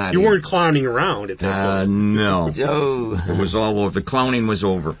was not. You weren't clowning around at that point. No. It was all over. The clowning was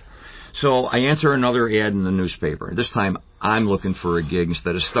over. So I answer another ad in the newspaper. This time I'm looking for a gig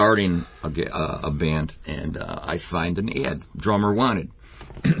instead of starting a band, and I find an ad, drummer wanted.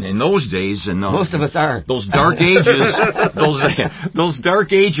 In those days, and most of us are those dark ages, those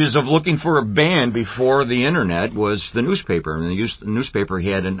dark ages of looking for a band before the internet was the newspaper, and the newspaper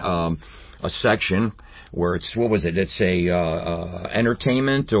had a section where it's It's a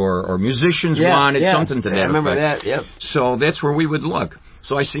entertainment or musicians wanted, something to that effect. I remember that. Yep. So that's where we would look.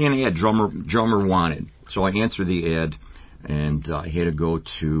 So I see an ad, drummer wanted. So I answer the ad, and I had to go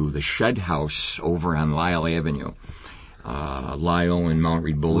to the Shed House over on Lyle Avenue, Lyle and Mount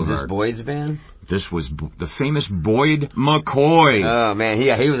Read Boulevard. Was this Boyd's band? This was the famous Boyd McCoy. Oh man,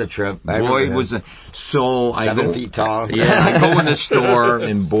 he was a trip. Boyd was so 7 feet tall. Yeah, I go in the store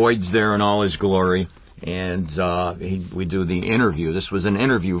and Boyd's there in all his glory, and we do the interview. This was an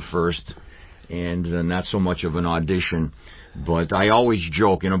interview first, and not so much of an audition. But I always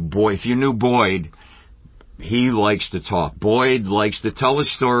joke, if you knew Boyd, he likes to talk. Boyd likes to tell a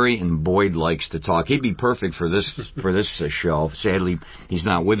story, and Boyd likes to talk. He'd be perfect for this show. Sadly, he's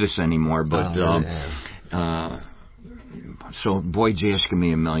not with us anymore. But so Boyd's asking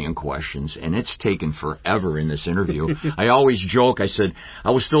me a million questions, and it's taken forever in this interview. I always joke. I said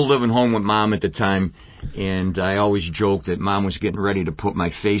I was still living home with Mom at the time, and I always joked that Mom was getting ready to put my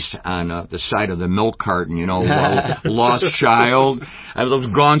face on the side of the milk carton, lost child. I was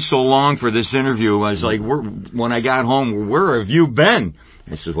gone so long for this interview. I was like, when I got home, where have you been?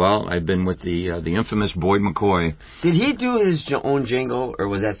 I said, well, I've been with the infamous Boyd McCoy. Did he do his own jingle, or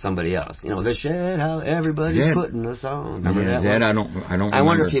was that somebody else? The Shed, how everybody's putting us on. Remember that one? I don't remember. I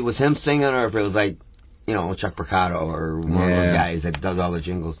wonder if it was him singing, or if it was like, Chuck Bricato, or one of those guys that does all the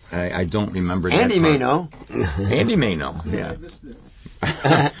jingles. I don't remember that. Andy may know. Andy may know, yeah.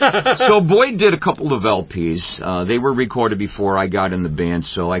 So Boyd did a couple of LPs. They were recorded before I got in the band,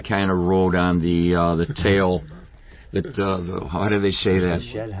 so I kind of rode on the tail. How do they say that? The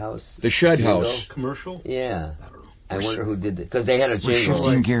Shed House. The Shed House. Commercial? Yeah. I wonder who did it. Because they had a jingle. We're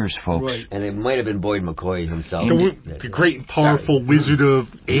shifting gears, folks. Right. And it might have been Boyd McCoy himself. The great and powerful wizard of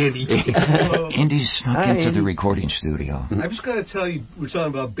Andy. Andy's snuck into the recording studio. I've just got to tell you, we're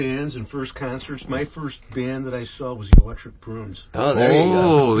talking about bands and first concerts. My first band that I saw was the Electric Prunes. Oh, there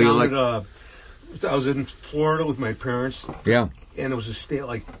you go. I was in Florida with my parents. Yeah. And it was a state,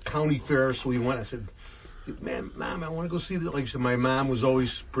 like, county fair, so we went. I said, man, Mom, I want to go see the. Like I said, my mom was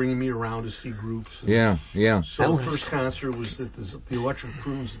always bringing me around to see groups. Yeah. So the first concert was at the Electric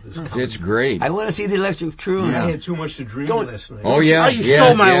Prunes at this company. It's great. I want to see the Electric Prunes. I had too much to drink last night. Oh, yeah. You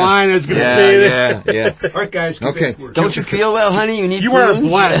stole my line. I was going to say that. Yeah. All right, guys. Okay. Don't you feel well, honey? You need You prunes? are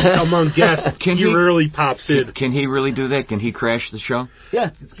blessed among guests. He rarely pops in. Can he really do that? Can he crash the show?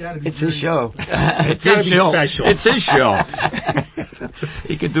 Yeah. It's his show. It's gotta his be show. special. It's his show.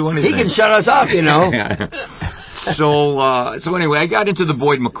 He can do anything. He can shut us off, you know. So anyway, I got into the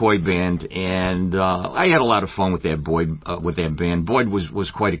Boyd McCoy band, and I had a lot of fun with that band. Boyd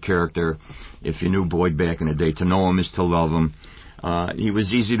was quite a character. If you knew Boyd back in the day, to know him is to love him. He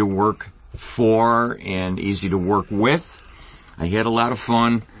was easy to work for and easy to work with. I had a lot of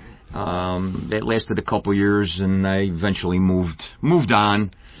fun. That lasted a couple years, and I eventually moved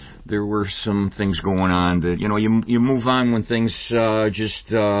on. There were some things going on that, you move on when things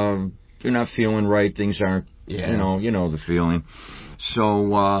you're not feeling right. Things aren't, you know the feeling.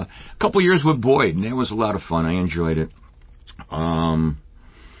 So a couple years with Boyd, and it was a lot of fun. I enjoyed it.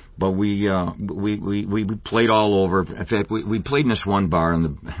 But we played all over. In fact, we played in this one bar,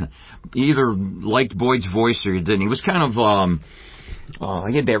 and you either liked Boyd's voice or you didn't. He was kind of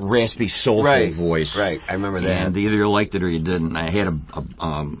he had that raspy, soulful voice. Right, I remember that. And either you liked it or you didn't. I had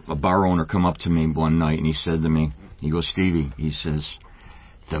a bar owner come up to me one night, and he said to me, he goes, Stevie, he says,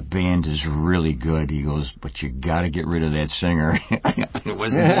 the band is really good. He goes, but you got to get rid of that singer. It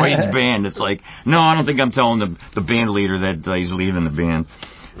was Boyd's band. It's like, no, I don't think I'm telling the band leader that he's leaving the band.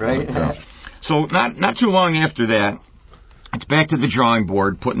 Right. So not too long after that, it's back to the drawing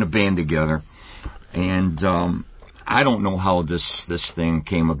board, putting a band together. And I don't know how this thing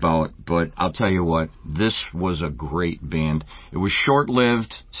came about, but I'll tell you what, this was a great band. It was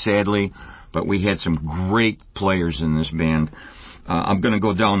short-lived, sadly, but we had some great players in this band. I'm going to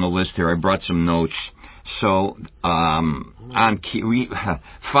go down the list here. I brought some notes. So,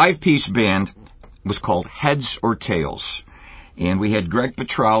 five-piece band was called Heads or Tails. And we had Greg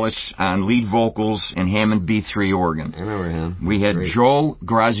Petralis on lead vocals and Hammond B3 organ. I remember him. We had Joe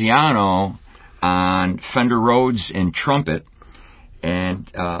Graziano on Fender Rhodes and trumpet. And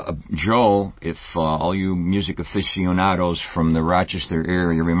Joe, if all you music aficionados from the Rochester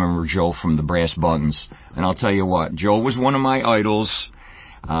area remember Joe from the Brass Buttons. And I'll tell you what, Joe was one of my idols,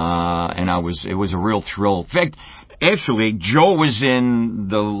 and it was a real thrill. In fact, actually, Joe was in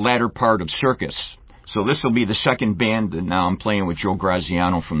the latter part of Circus. So this will be the second band that now I'm playing with Joe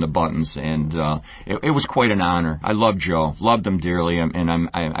Graziano from the Buttons, and it was quite an honor. I love Joe, loved him dearly, and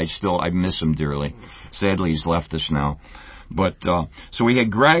I miss him dearly. Sadly, he's left us now. But so we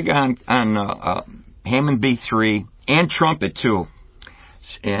had Greg on Hammond B3 and trumpet too,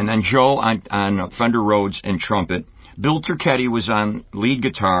 and then Joe on Fender Rhodes and trumpet. Bill Turchetti was on lead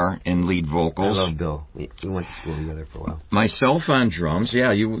guitar and lead vocals. I love Bill. We went to school together for a while. Myself on drums.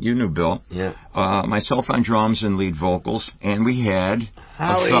 Yeah, you knew Bill. Yeah. Myself on drums and lead vocals, and we had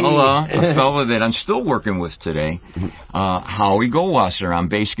a fella that I'm still working with today, Howie Goldwasser on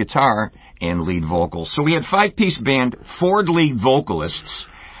bass guitar and lead vocals. So we had 5-piece band, 4 lead vocalists,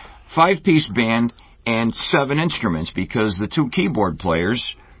 5-piece band, and 7 instruments because the 2 keyboard players,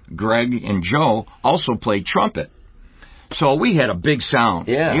 Greg and Joe, also played trumpet. So we had a big sound.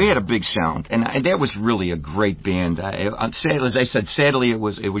 Yeah. We had a big sound. And that was really a great band. As I said, sadly, it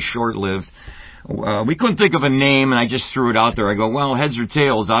was short-lived. We couldn't think of a name, and I just threw it out there. I go, well, Heads or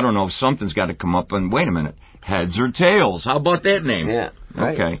Tails, I don't know, something's got to come up. And wait a minute, Heads or Tails, how about that name? Yeah,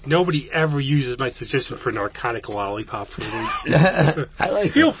 right. Okay. Nobody ever uses my suggestion for narcotic lollipop for me. I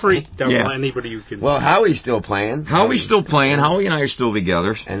like Feel free. Don't Yeah. let anybody who can. Well, Howie's still playing. Howie's still playing. Howie and I are still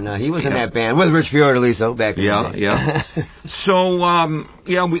together. And he was in that band with Rich Fiordaliso back in the day. Yeah. So,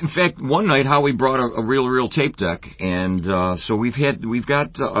 in fact, one night Howie brought a real tape deck, and so we've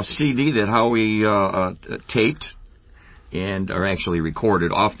got a CD that Howie taped or actually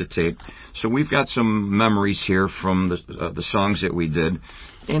recorded off the tape. So we've got some memories here from the songs that we did.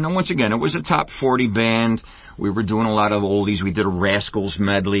 And once again, it was a top 40 band. We were doing a lot of oldies. We did a Rascals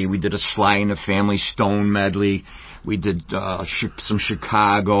medley. We did a Sly and the Family Stone medley. We did some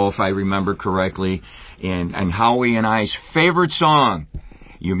Chicago, if I remember correctly. And Howie and I's favorite song,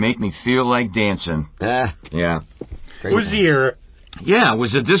 You Make Me Feel Like Dancing. Yeah. It was the era. Yeah, it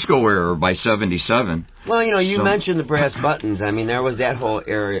was a disco era by 77. Well, you mentioned the Brass Buttons. I mean, there was that whole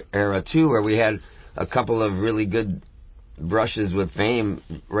era too, where we had a couple of really good brushes with fame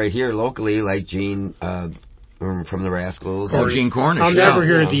right here locally, like Gene from the Rascals. Oh, Gene Cornish. I'll never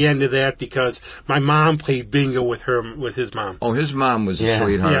hear the end of that because my mom played bingo with his mom. Oh, his mom was a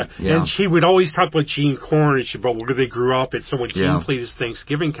sweetheart. Yeah, and she would always talk about Gene Cornish, about where they grew up. And so when Gene played his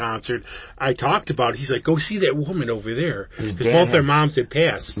Thanksgiving concert, I talked about it. He's like, go see that woman over there. Because both their moms had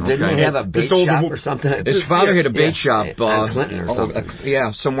passed. Didn't he have a bait shop or something? His father had a bait shop. On Clinton or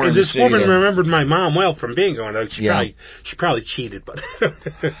something. Somewhere and in the this city. woman remembered my mom well from bingo. And she probably cheated, but...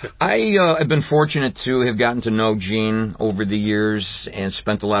 I have been fortunate to have gotten to know Gene over the years and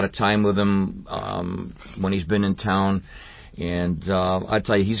spent a lot of time with him when he's been in town. And I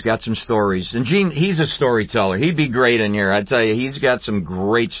tell you, he's got some stories. And Gene, he's a storyteller. He'd be great in here. I tell you, he's got some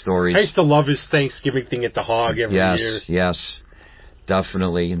great stories. I used to love his Thanksgiving thing at the Hog every year. Yes,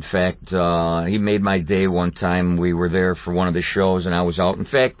 definitely. In fact, he made my day one time. We were there for one of the shows, and I was out. In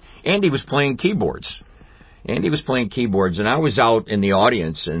fact, Andy was playing keyboards. And I was out in the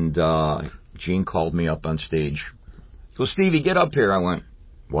audience, and Gene called me up on stage. He goes, Stevie, get up here. I went,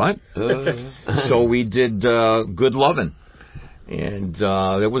 what? So we did Good Lovin'. And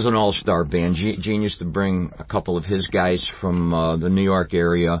it was an all-star band. Gene used to bring a couple of his guys from the New York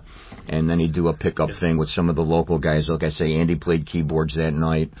area, and then he'd do a pickup thing with some of the local guys. Like I say, Andy played keyboards that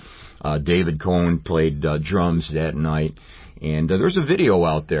night. David Cohen played drums that night. And there's a video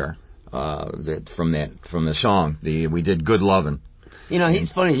out there. From the song, we did Good Lovin'. You know,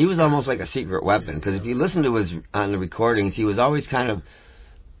 he's funny. He was almost like a secret weapon because if you listen to on the recordings, he was always kind of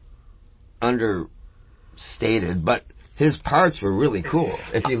understated, but his parts were really cool.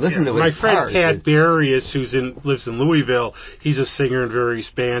 If you listen to his parts, my friend Pat Barrius, lives in Louisville, he's a singer in various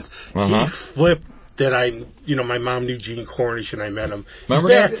bands. He flipped that my mom knew Gene Cornish and I met him. Remember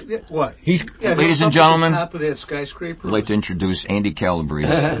that? What? Ladies and gentlemen, top of that skyscraper. I'd like to introduce Andy Calabrese.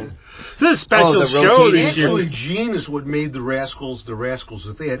 This is a special show this year. Actually, Gene is what made the Rascals.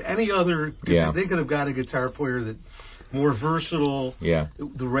 If they had any other, they could have got a guitar player that more versatile. Yeah.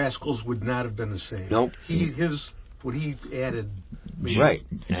 The Rascals would not have been the same. Nope. What he added. Right.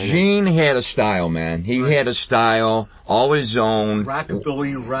 Gene had a style, man. He had a style, all his own.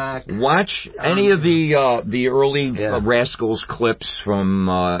 Rockabilly, rock. Watch any of the early Rascals clips from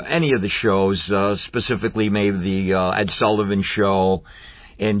any of the shows, specifically maybe the Ed Sullivan Show.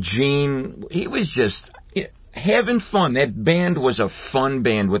 And Gene, he was just having fun. That band was a fun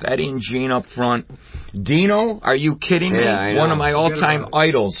band with Eddie and Gene up front. Dino, are you kidding me? One of my all-time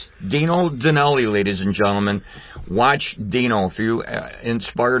idols. Dino Dinelli, ladies and gentlemen. Watch Dino. If you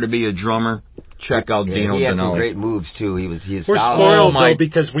inspire to be a drummer, check out Dino Dinelli. He had some great moves, too. We're spoiled, though,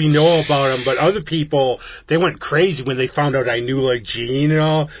 because we know about him, but other people, they went crazy when they found out I knew, like, Gene,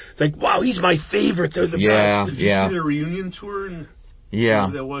 Like, wow, he's my favorite. They're the best. Did you see their reunion tour?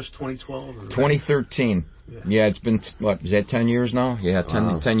 That was 2012? 2013. Yeah, it's been, is that 10 years now? Yeah,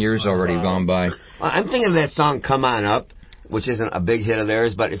 10 years already gone by. I'm thinking of that song, Come On Up, which isn't a big hit of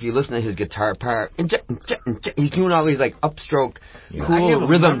theirs, but if you listen to his guitar part, he's doing all these, like, upstroke, cool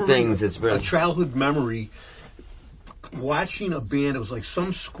rhythm things. It's really a childhood memory. Watching a band, it was like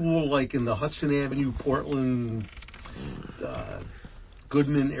some school, like in the Hudson Avenue, Portland,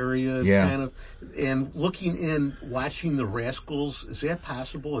 Goodman area, kind of, and looking in, watching the Rascals. Is that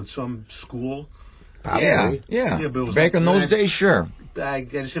possible at some school? Probably. Yeah. But it was back in those days, sure. I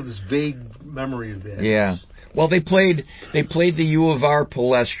just have this vague memory of that. Yeah. Well, they played the U of R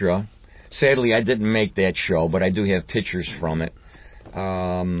Palestra. Sadly, I didn't make that show, but I do have pictures from it.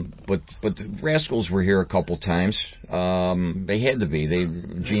 But the Rascals were here a couple times. They had to be.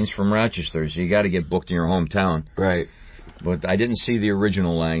 Gene's from Rochester, so you got to get booked in your hometown. Right. But I didn't see the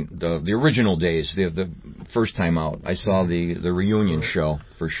original line, the original days, the first time out. I saw the reunion show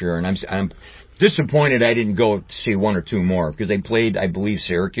for sure, and I'm disappointed I didn't go see one or two more because they played, I believe,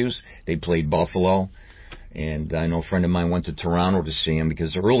 Syracuse. They played Buffalo, and I know a friend of mine went to Toronto to see them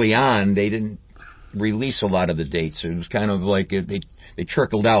because early on they didn't release a lot of the dates. It was kind of like they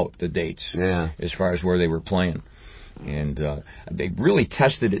trickled out the dates as far as where they were playing. And they really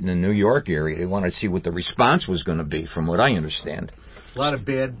tested it in the New York area. They wanted to see what the response was going to be, from what I understand. A lot of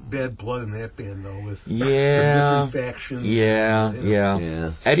bad blood in that band, though, with different factions.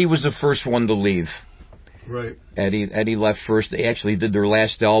 Yeah. Eddie was the first one to leave. Right. Eddie left first. They actually did their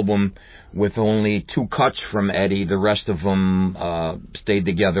last album with only 2 cuts from Eddie. The rest of them stayed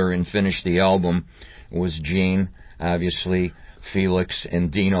together and finished the album. It was Gene, obviously, Felix,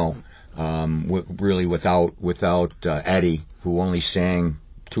 and Dino. Really without Eddie, who only sang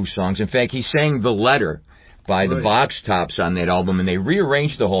 2 songs. In fact, he sang The Letter by the Box Tops on that album, and they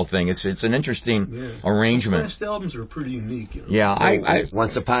rearranged the whole thing. It's an interesting arrangement. Those last albums are pretty unique. Yeah,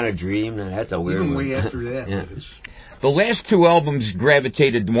 Once Upon a Dream, that's a weird even one. way after that. The last two albums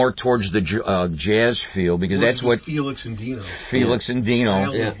gravitated more towards the jazz feel because that's what Felix and Dino. Felix and Dino.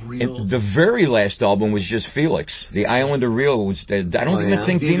 And the very last album was just Felix. The Island of Real was. I don't even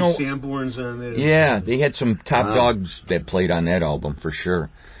think David Dino. Sanborn's on there. Yeah, they had some top dogs that played on that album for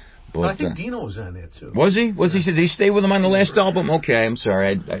sure. But, I think Dino was on that too. Was he? Did he stay with him on the last album? Okay, I'm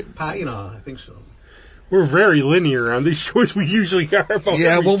sorry. I think so. We're very linear on these shows. We usually are.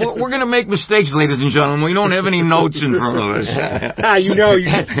 Yeah, well, we're going to make mistakes, ladies and gentlemen. We don't have any notes in front of us.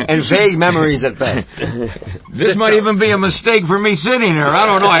 And vague memories at best. This might even be a mistake for me sitting here. I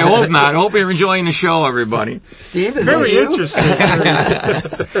don't know. I hope not. I hope you're enjoying the show, everybody. Steve, is very interesting.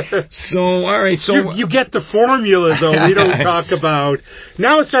 So, all right. So you get the formula, though. We don't talk about.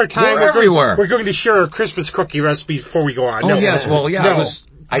 Now it's our time. We're everywhere. We're going to share our Christmas cookie recipe before we go on. Oh, yes. Well, yeah. No.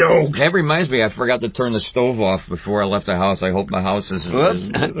 That reminds me, I forgot to turn the stove off before I left the house. I hope my house is...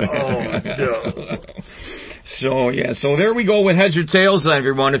 Whoops. No. So there we go with Heads or Tails,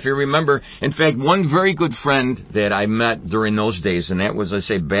 everyone, if you remember. In fact, one very good friend that I met during those days, and that was, I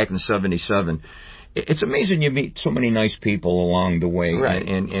say, back in 77. It's amazing you meet so many nice people along the way. Right.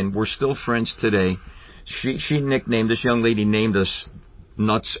 And we're still friends today. She nicknamed, this young lady named us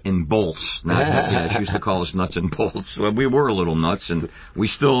Nuts and Bolts. She used to call us Nuts and Bolts. Well, we were a little nuts, and we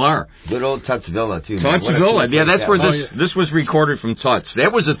still are. Good old Tuts Villa, too. Tuts Villa. Yeah, that's where this was recorded from Tuts.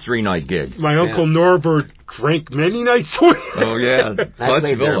 That was a 3-night gig. My Uncle Norbert drank many nights away. Oh, yeah. I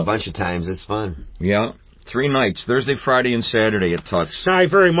played there a bunch of times. It's fun. Yeah. 3 nights. Thursday, Friday, and Saturday at Tuts. I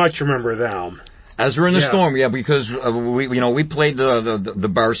very much remember them. Ezra in the Storm, because we played the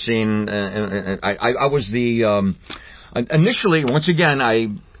bar scene. I was the... initially, once again, I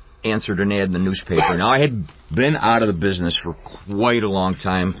answered an ad in the newspaper. Now, I had been out of the business for quite a long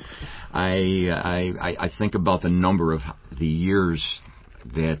time. I think about the number of the years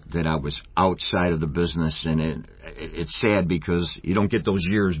that I was outside of the business, and it's sad because you don't get those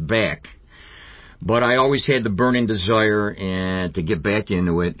years back. But I always had the burning desire to get back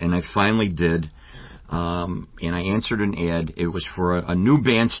into it, and I finally did. And I answered an ad. It was for a new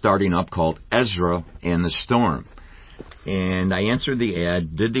band starting up called Ezra and the Storm. And I answered the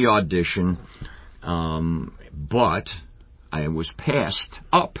ad, did the audition, but I was passed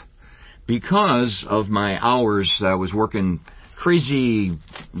up because of my hours. I was working crazy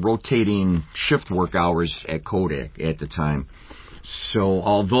rotating shift work hours at Kodak at the time. So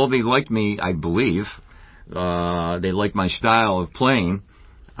although they liked me, I believe, they liked my style of playing,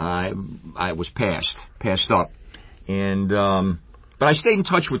 I was passed up. And but I stayed in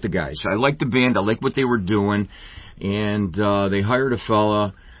touch with the guys. I liked the band. I liked what they were doing. And they hired a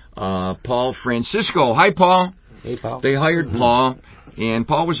fella, Paul Francisco. Hi, Paul. Hey, Paul. They hired Paul, and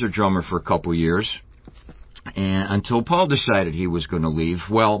Paul was their drummer for a couple of years, and until Paul decided he was going to leave.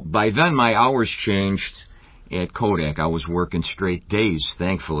 Well, by then my hours changed at Kodak. I was working straight days,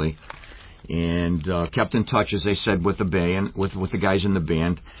 thankfully, and kept in touch, as I said, with the band, with the guys in the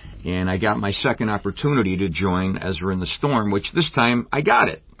band, and I got my second opportunity to join Ezra and the Storm, which this time I got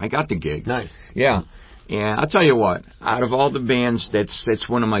it. I got the gig. Nice. Yeah. Yeah, I'll tell you what. Out of all the bands, that's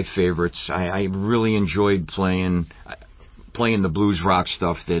one of my favorites. I really enjoyed playing the blues rock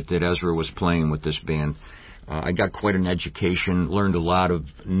stuff that Ezra was playing with this band. I got quite an education, learned a lot of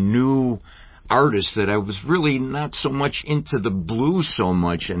new artists that I was really not so much into the blues so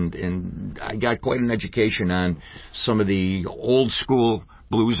much, and I got quite an education on some of the old school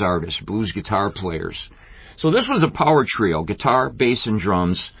blues artists, blues guitar players. So this was a power trio, guitar, bass, and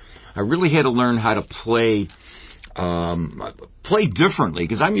drums. I really had to learn how to play differently,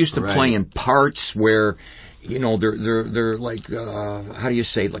 because I'm used to playing parts where, they're like, how do you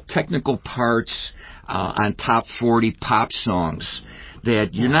say, like technical parts on top 40 pop songs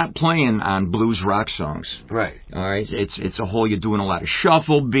that you're not playing on blues rock songs. Right. All right. It's a whole, you're doing a lot of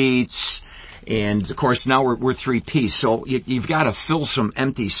shuffle beats. And, of course, now we're 3-piece, so you've got to fill some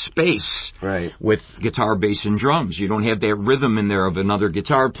empty space with guitar, bass, and drums. You don't have that rhythm in there of another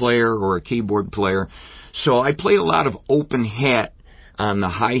guitar player or a keyboard player. So I played a lot of open hat on the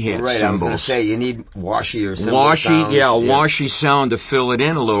hi-hat cymbals. I was going to say, you need washy or cymbal washy sound to fill it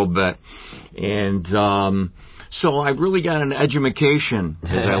in a little bit. And so I really got an edumacation,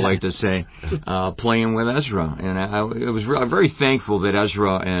 as I like to say, playing with Ezra. And I'm very thankful that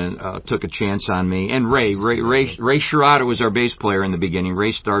Ezra took a chance on me. And Ray Shirata was our bass player in the beginning.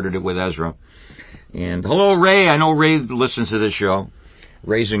 Ray started it with Ezra. And hello, Ray. I know Ray listens to this show.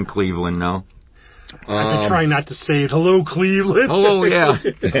 Ray's in Cleveland now. I've been trying not to say it. Hello, Cleveland. Hello, yeah.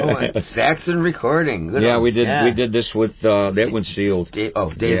 Saxon recording. Good we did this with that one's sealed. Dave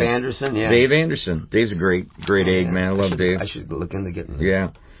Anderson, Dave Anderson. Dave's a great egg, man. I love Dave. I should look into getting this. Yeah.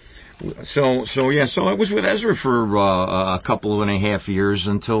 So I was with Ezra for a couple and a half years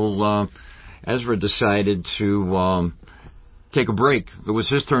until Ezra decided to take a break. It was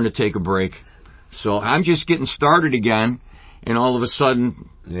his turn to take a break. So I'm just getting started again, and all of a sudden,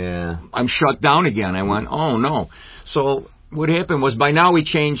 I'm shut down again. I went, oh no. So what happened was, by now we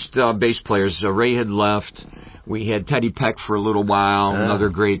changed bass players. Ray had left. We had Teddy Peck for a little while, another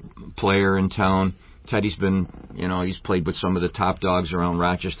great player in town. Teddy's been, he's played with some of the top dogs around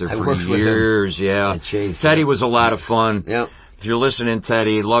Rochester for years. Yeah, Teddy was a lot of fun. Yep. If you're listening,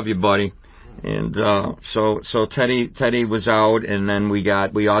 Teddy, love you, buddy. And so Teddy was out, and then we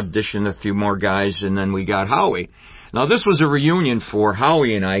auditioned a few more guys, and then we got Howie. Now this was a reunion for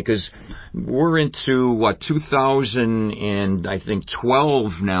Howie and I, because we're into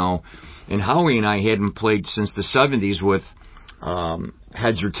 2012 now, and Howie and I hadn't played since the 70s with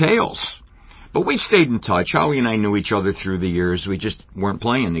Heads or Tails. But we stayed in touch. Howie and I knew each other through the years. We just weren't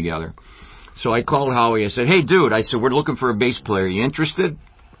playing together. So I called Howie. I said, hey, dude, we're looking for a bass player. You interested?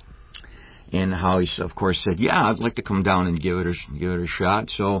 And Howie, of course, said, yeah, I'd like to come down and give it a shot.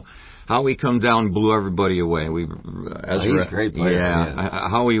 So Howie come down and blew everybody away. He's a great player. Yeah.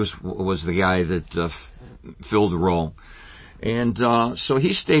 Howie was the guy that filled the role. And so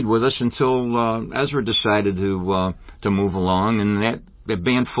he stayed with us until Ezra decided to move along, and that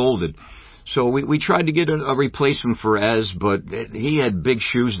band folded. So we tried to get a replacement for Ez, but he had big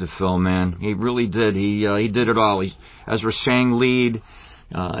shoes to fill, man. He really did. He did it all. Ezra sang lead.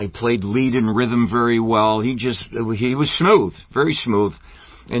 He played lead and rhythm very well. He was smooth, very smooth.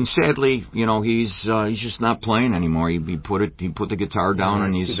 And sadly, he's just not playing anymore. He put the guitar down,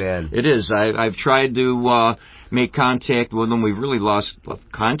 and too bad. It is. I've tried to make contact with him. We've really lost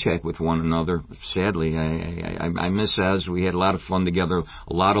contact with one another. Sadly, I miss Ez. We had a lot of fun together,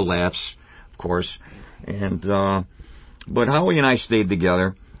 a lot of laughs, of course. And but Howie and I stayed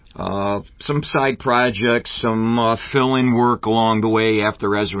together. Some side projects, some fill-in work along the way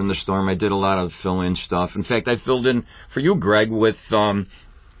after Ezra and the Storm. I did a lot of fill-in stuff. In fact, I filled in for you, Greg, with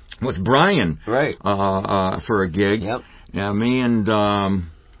Brian, right? For a gig. Yep. Yeah, me and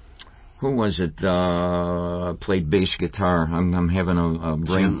who was it? Played bass guitar. I'm having a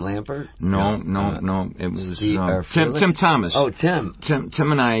brain. Jim Lampert? No. It was Tim Thomas. Oh, Tim.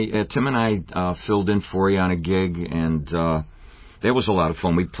 Tim and I filled in for you on a gig, and that was a lot of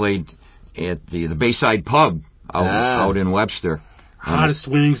fun. We played at the Bayside Pub out in Webster. Hottest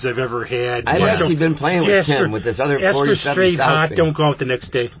wings I've ever had. I've actually been playing with Tim with this other 47 straight South hot, thing. don't go out the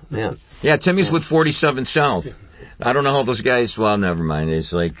next day. Yeah, Timmy's with 47 South. I don't know how those guys, well, never mind.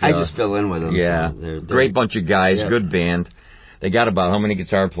 It's like... I just fill in with them. Yeah, so they're great bunch of guys, good band. They got about how many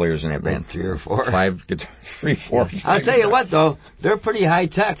guitar players in that band? Like 3 or 4. 5 guitar, 3, 4. I'll tell you what, though, they're pretty high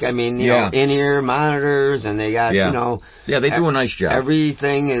tech. I mean, you know, in-ear monitors, and they got, you know... Yeah, they do a nice job.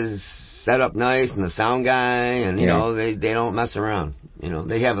 Everything is set up nice, and the sound guy, and, you know, they don't mess around. You know,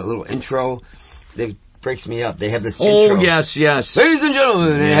 they have a little intro. It breaks me up. They have this intro. Oh, yes. Ladies and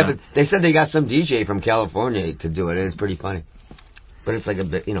gentlemen, they said they got some DJ from California to do it. It's pretty funny. But it's like a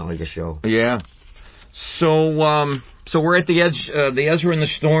bit, you know, like a show. Yeah. So we're at the Ezra and the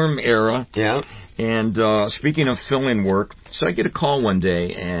Storm era. Yeah. And speaking of fill-in work, so I get a call one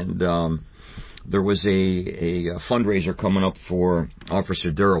day, and there was a fundraiser coming up for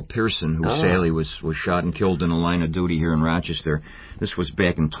Officer Darrell Pearson, who sadly was shot and killed in a line of duty here in Rochester. This was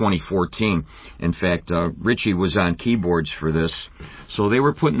back in 2014. In fact, Richie was on keyboards for this. So they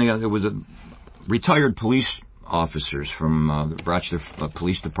were putting together, it was retired police officers from the Rochester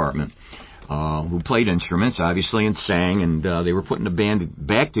Police Department who played instruments, obviously, and sang, and they were putting a band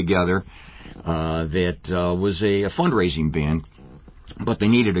back together that was a fundraising band, but they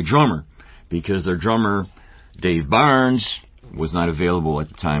needed a drummer, because their drummer, Dave Barnes, was not available at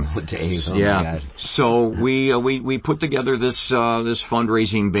the time. Dave, my God. So we put together this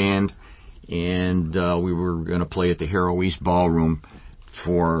fundraising band, and we were going to play at the Harrow East Ballroom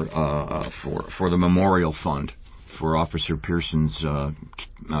for the Memorial Fund for Officer Pearson's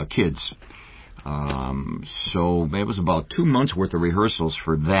kids. So it was about 2 months worth of rehearsals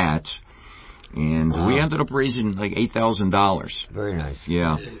for that. And we ended up raising like $8,000. Very nice.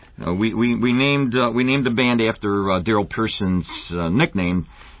 Yeah, we named the band after Darrell Pearson's nickname.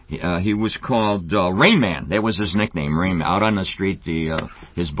 He was called Rain Man. That was his nickname, Rain Man. Out on the street,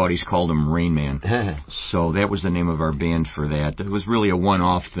 his buddies called him Rain Man. So that was the name of our band for that. It was really a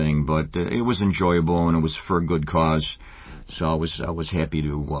one-off thing, but it was enjoyable, and it was for a good cause. So I was happy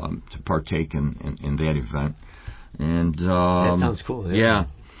to partake in that event. And that sounds cool. Yeah.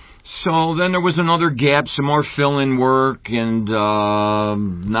 So then there was another gap, some more fill-in work, and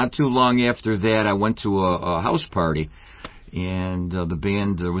not too long after that, I went to a house party, and the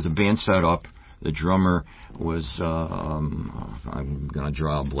band, there was a band set up. The drummer was, I'm going to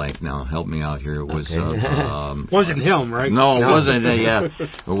draw a blank now. Help me out here. It was... wasn't him, right? No, it wasn't. Yeah,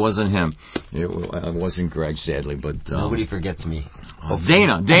 it wasn't him. It wasn't Greg, sadly, but... Nobody forgets me.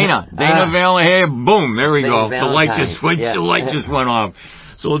 Dana Valentine. Hey, boom, there we go. The light just went off.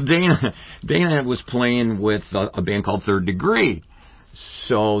 So Dana was playing with a band called Third Degree.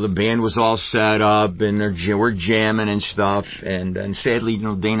 So the band was all set up, and we're jamming and stuff. And sadly,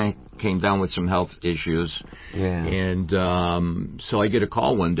 Dana came down with some health issues. Yeah. And so I get a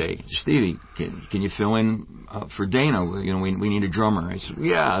call one day, Stevie, can you fill in for Dana? We need a drummer. I said,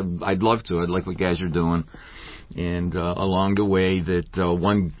 yeah, I'd love to. I'd like what you guys are doing. And along the way, that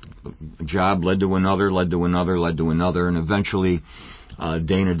one job led to another, and eventually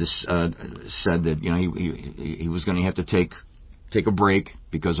Dana said that he was going to have to take a break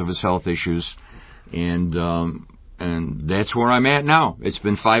because of his health issues, and that's where I'm at now. It's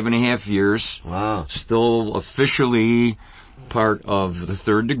been 5.5 years. Wow. Still officially part of the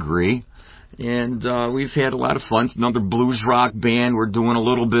Third Degree, and we've had a lot of fun. Another blues rock band. We're doing a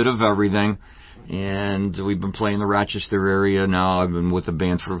little bit of everything, and we've been playing the Rochester area now. I've been with the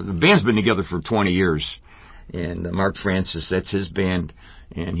band's been together for 20 years, and Mark Francis, that's his band,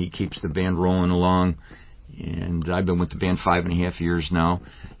 and he keeps the band rolling along. And I've been with the band 5.5 years now.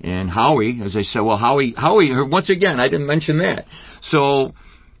 And Howie, as I said, Howie, once again, I didn't mention that. So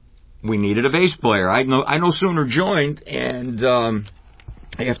we needed a bass player. I no sooner joined, and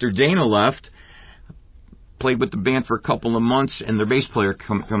after Dana left, played with the band for a couple of months, and their bass player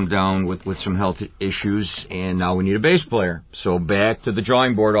come down with some health issues, and now we need a bass player. So back to the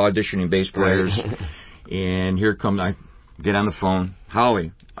drawing board, auditioning bass players. And here I get on the phone.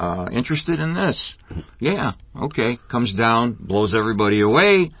 Howie, interested in this? Yeah, okay. Comes down, blows everybody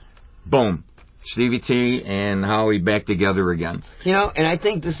away. Boom. Stevie T and Howie back together again. And I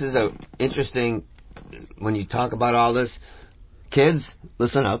think this is interesting when you talk about all this. Kids,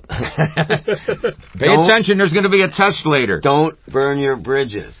 listen up. Pay attention. There's going to be a test later. Don't burn your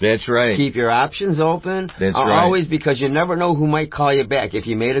bridges. That's right. Keep your options open. That's right. Always, because you never know who might call you back. If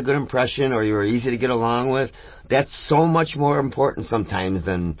you made a good impression or you were easy to get along with, that's so much more important sometimes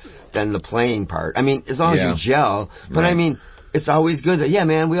than the playing part. I mean, as long as you gel. But I mean, it's always good that, yeah,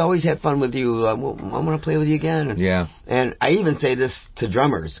 man, we always had fun with you. I want to play with you again. Yeah. And I even say this to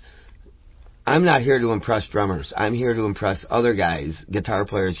drummers. I'm not here to impress drummers. I'm here to impress other guys, guitar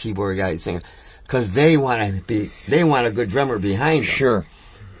players, keyboard guys, singers, because they want a good drummer behind them. Sure.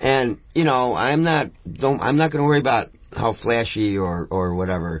 And I'm not going to worry about how flashy or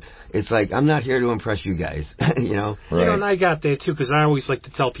whatever. It's like, I'm not here to impress you guys, Right. And I got that too, because I always like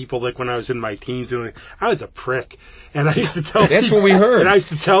to tell people, like when I was in my teens, I was a prick. And I used to tell That's what we heard. And I used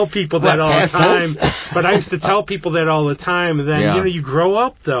to tell people that all the time. But I used to tell people that all the time. And then, you grow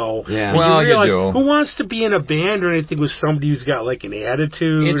up, though. Yeah. Well, you realize, you do. Who wants to be in a band or anything with somebody who's got, like, an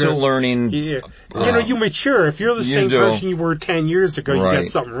attitude? It's a learning... Yeah. You mature. If you're the same person you were 10 years ago, right. you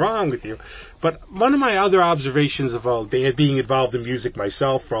got something wrong with you. But one of my other observations of being involved in music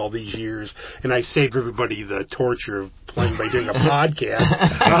myself for all these years, and I saved everybody the torture of playing by doing a podcast.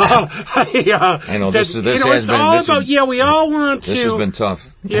 I know this has been. We all want to. This has been tough.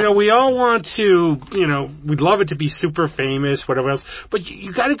 We all want to. We'd love it to be super famous, whatever else. But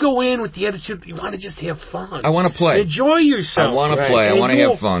you got to go in with the attitude. You want to just have fun. I want to play. Enjoy yourself. I want to play. I want to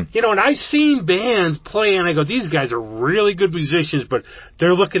have fun. And I've seen bands play, and I go, these guys are really good musicians, but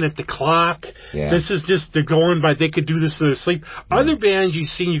they're looking at the clock. Yeah. This is just, they're going by, they could do this in their sleep. Other bands you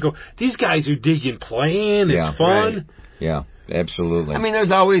see, you go, these guys are digging playing, it's fun. Right. Yeah, absolutely. I mean,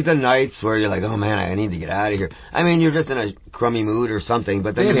 there's always the nights where you're like, oh man, I need to get out of here. I mean, you're just in a crummy mood or something,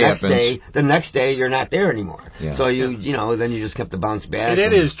 but then the next day you're not there anymore. Yeah. So then you just have to bounce back. And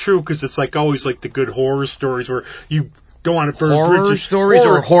it is true, because it's like always like the good horror stories where you don't want to burn bridges. Stories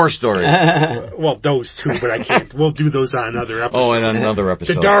or horror stories? Well, those two, but I can't. We'll do those on another episode. Oh, in another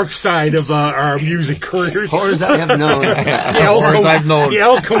episode. The dark side of our music careers. Horrors I have known. Horrors I've known. The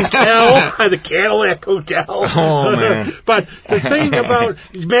Elk Hotel, the Cadillac Hotel. Oh, man. But the thing about,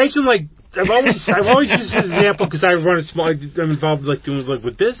 imagine like, I've always used this example because I'm involved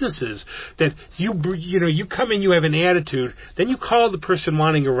with businesses, that you come in, you have an attitude, then you call the person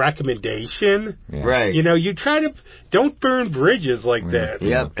wanting a recommendation. Yeah. Right. You try to, don't burn bridges like that.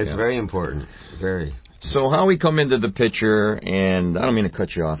 Yep, it's very important. Very. So how we come into the picture, and I don't mean to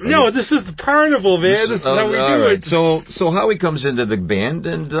cut you off. No, this is the carnival, man. This is how we do it. So Howie comes into the band,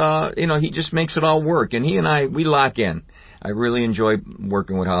 and he just makes it all work, and he and I, we lock in. I really enjoy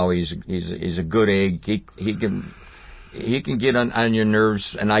working with Howie. He's a good egg. He can get on your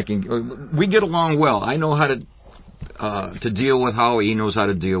nerves, and we get along well. I know how to to deal with Howie. He knows how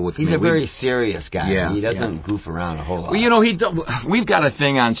to deal with me. He's a very serious guy. Yeah, he doesn't goof around a whole lot. Well, we've got a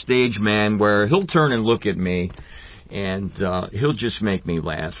thing on stage, man, where he'll turn and look at me, and he'll just make me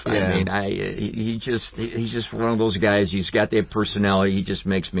laugh. Yeah. I mean, he's just one of those guys. He's got that personality. He just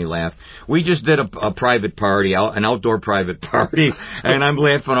makes me laugh. We just did a private party, an outdoor private party, and I'm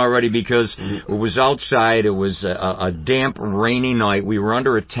laughing already because it was outside. It was a damp, rainy night. We were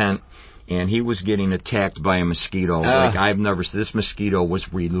under a tent. And he was getting attacked by a mosquito. Like I've never seen. This mosquito was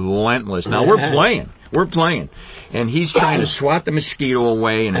relentless. Now we're playing. And he's trying to swat the mosquito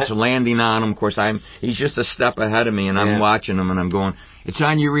away, and it's landing on him. Of course, he's just a step ahead of me, and I'm watching him, and I'm going, it's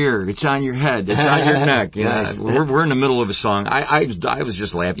on your ear, it's on your head, it's on your neck. You know, we're in the middle of a song. I was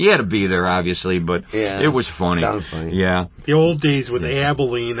just laughing. You had to be there, obviously, but it was funny. Sounds funny. Yeah. The old days with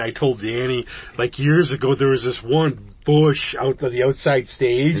Abilene, I told Danny, like years ago, there was this one bush out on the outside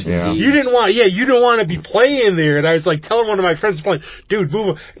stage. Yeah. You didn't want to be playing there. And I was like telling one of my friends playing, dude,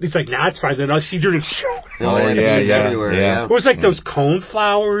 move. He's like, nah, it's fine. Then I'll see you during the show. Everywhere. Yeah. It was like those cone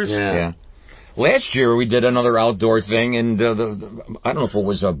flowers. Yeah. Last year we did another outdoor thing, and I don't know if it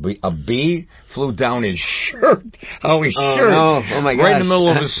was a bee flew down his shirt. Howie's shirt. No. Oh my gosh. Right in the middle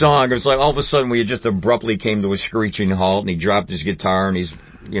of the song. It was like all of a sudden we just abruptly came to a screeching halt, and he dropped his guitar, and he's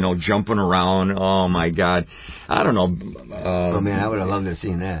jumping around. Oh my God. I don't know. Oh man, I would have loved to have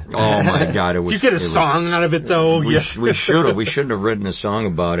seen that. Oh my God, it was. Did you get a song out of it though? We should have. We shouldn't have written a song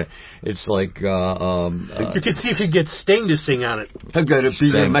about it. It's like you could see if you get Sting to sing on it. I got a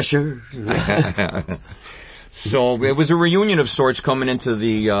bee in my shirt. So it was a reunion of sorts coming into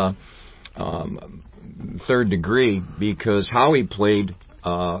the Third Degree, because Howie played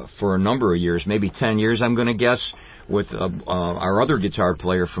for a number of years, maybe 10 years, I'm going to guess, with our other guitar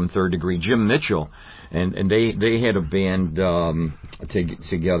player from Third Degree, Jim Mitchell. And they had a band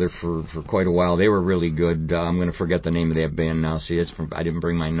together for quite a while. They were really good. I'm going to forget the name of that band now. See, I didn't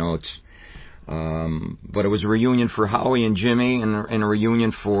bring my notes. But it was a reunion for Howie and Jimmy, and a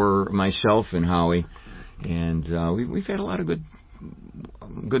reunion for myself and Howie. And we've had a lot of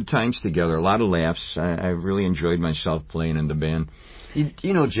good times together, a lot of laughs. I really enjoyed myself playing in the band.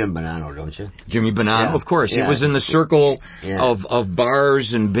 You know Jim Bonanno, don't you? Jimmy Bonanno, of course. He was in the circle of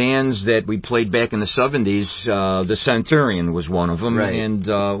bars and bands that we played back in the 70s. The Centurion was one of them,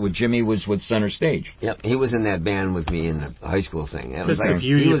 and with Jimmy was with Center Stage. Yep, he was in that band with me in the high school thing. It was like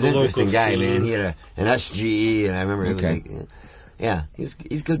he was an interesting guy, man. He had an SGE, and I remember it was like,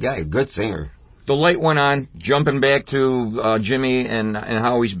 he's a good guy, good singer. The light went on. Jumping back to Jimmy and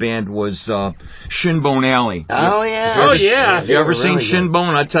Howie's band was Shinbone Alley. Oh, yeah. Have you ever seen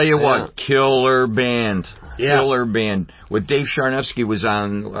Shinbone? I tell you what, killer band. Yeah. Killer band. With Dave Charnevsky was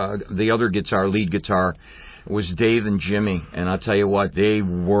on the other lead guitar, was Dave and Jimmy. And I'll tell you what, they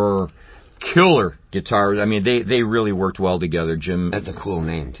were killer guitars. I mean, they really worked well together, Jim. That's a cool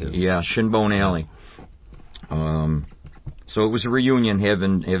name, too. Yeah, Shinbone Alley. So it was a reunion,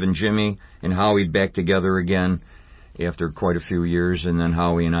 having Jimmy and Howie back together again after quite a few years, and then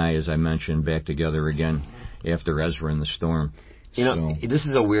Howie and I, as I mentioned, back together again after Ezra and the Storm. You know, this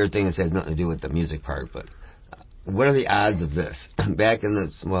is a weird thing. This has nothing to do with the music part, but what are the odds of this? Back in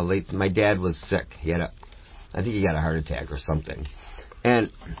the late, my dad was sick. I think he got a heart attack or something,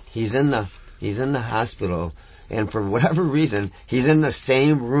 and he's in the hospital. And for whatever reason, he's in the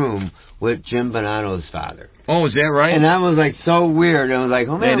same room with Jim Bonanno's father. Oh, is that right? And that was like so weird. And I was like,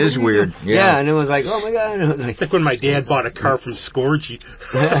 oh man, that is weird. Yeah, and it was like, oh my God. And it was like, it's like when my dad bought a car from Scorgy.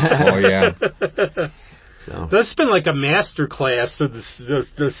 Oh yeah. So that's been like a master class of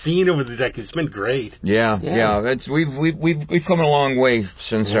the scene over the decades. It's been great. Yeah. We've come a long way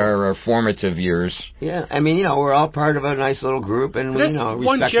since our formative years. Yeah, I mean, we're all part of a nice little group, and we, respect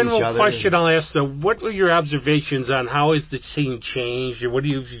one general each other. question I'll ask though: what were your observations on how has the scene changed, or what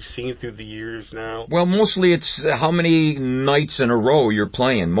have you seen through the years now? Well, mostly it's how many nights in a row you're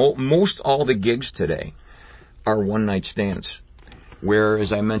playing. Most all the gigs today are one night stands, where,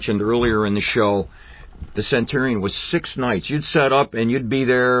 as I mentioned earlier in the show, the Centurion was 6 nights. You'd set up and you'd be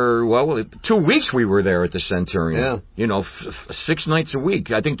there, 2 weeks we were there at the Centurion. Yeah. 6 nights a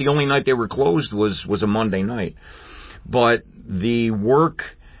week. I think the only night they were closed was a Monday night. But the work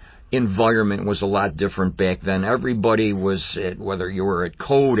environment was a lot different back then. Everybody was whether you were at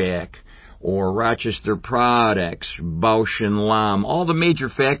Kodak or Rochester Products, Bausch and Lomb, all the major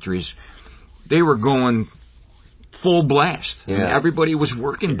factories, they were going full blast. Yeah. I mean, everybody was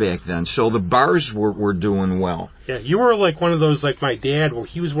working back then, so the bars were doing well. Yeah, you were like one of those, like my dad, where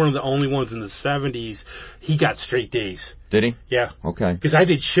he was one of the only ones in the 70s. He got straight days. Did he? Yeah. Okay. Because I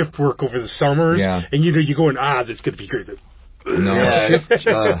did shift work over the summers, and you going, that's going to be great. No,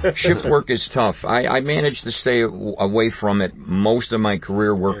 shift work is tough. I managed to stay away from it most of my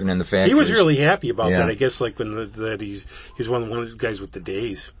career working in the factories. He was really happy about that. I guess like that he's one of the guys with the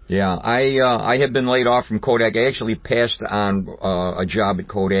days. Yeah, I had been laid off from Kodak. I actually passed on a job at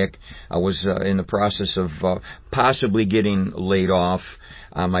Kodak. I was in the process of possibly getting laid off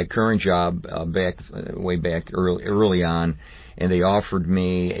on my current job way back early on, and they offered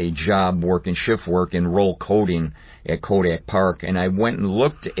me a job working shift work in roll coating at Kodak Park, and I went and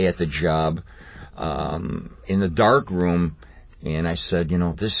looked at the job in the dark room, and I said,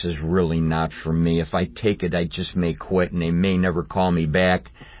 this is really not for me. If I take it, I just may quit, and they may never call me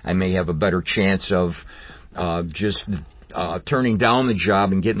back. I may have a better chance of just turning down the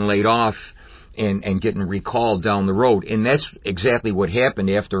job and getting laid off and getting recalled down the road. And that's exactly what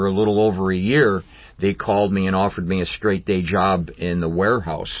happened. After a little over a year, they called me and offered me a straight day job in the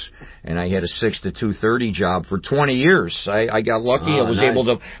warehouse. And I had a 6 to 2:30 job for 20 years. I got lucky. I was able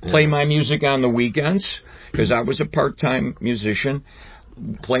to play my music on the weekends because I was a part-time musician.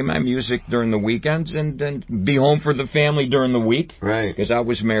 Play my music during the weekends and then be home for the family during the week. Right. Because I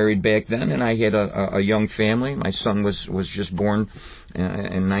was married back then and I had a young family. My son was just born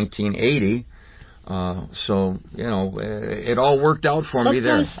in 1980. So, it all worked out for me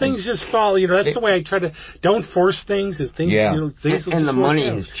there. Sometimes things just fall, that's the way I try to, don't force things and things, things and the money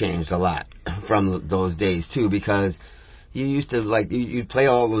has changed a lot from those days too, because you used to you'd play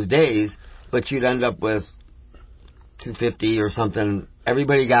all those days, but you'd end up with $250 or something.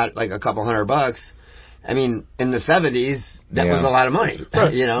 Everybody got like a couple $100. I mean, in the 70s, that was a lot of money.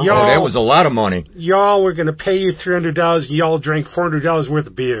 That was a lot of money. Y'all were going to pay you $300, and y'all drank $400 worth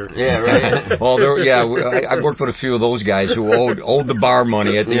of beer. Yeah, right. Well, I worked with a few of those guys who owed the bar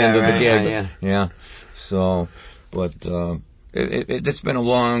money at the end of the gig. Yeah. So, but it's been a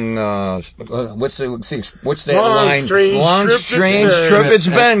long. What's that line? Long, strange trip it's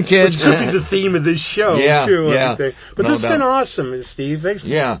been, kids. Which could be the theme of this show, too. Yeah. But this has been awesome, Steve. Thanks.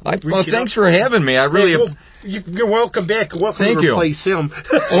 Thanks for having me. I really. You're welcome back. Welcome Thank to you. replace him.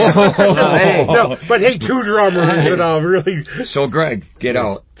 But hey, two drummers and all really. So, Greg, get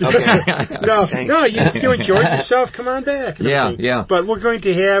out. Okay. No, you enjoyed yourself. Come on back. Yeah. But we're going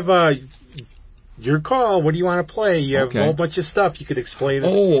to have your call. What do you want to play? You have a whole bunch of stuff you could explain.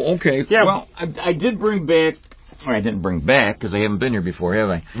 Oh, okay. Yeah. Well, I did bring back. Or I didn't bring back because I haven't been here before, have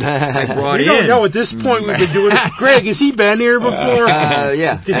I? I brought in. don't know. At this point, we've been doing it. Greg, has he been here before?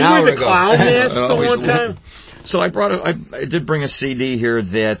 Yeah. Did he wear the clown mask the one time? So I did bring a CD here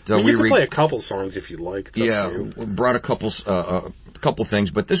that you can play a couple songs if you'd like. Brought a couple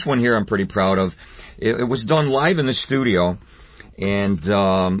things, but this one here I'm pretty proud of. It was done live in the studio, and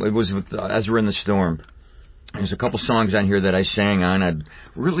it was with Ezra in the Storm. There's a couple songs on here that I sang on. I'd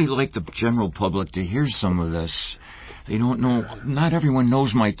really like the general public to hear some of this. They don't know. Not everyone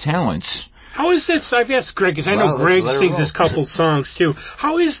knows my talents. How is it? I've asked Greg, because I know Greg sings his couple songs too.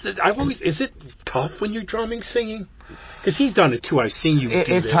 How is it? Is it tough when you're drumming, singing? Because he's done it too. I've seen you.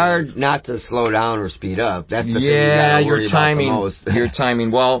 It's hard not to slow down or speed up. That's the thing you gotta worry about the most. Your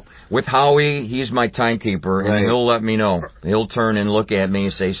timing. Well, with Howie, he's my timekeeper, and he'll let me know. He'll turn and look at me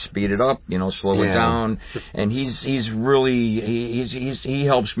and say, "Speed it up, slow it down." And he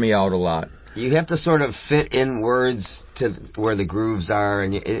helps me out a lot. You have to sort of fit in words to where the grooves are,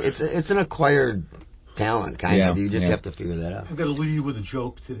 and it's an acquired talent, kind of. You just have to figure that out. I'm going to leave you with a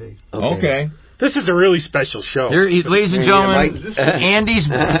joke today. Okay. This is a really special show. Here, ladies and gentlemen, Andy's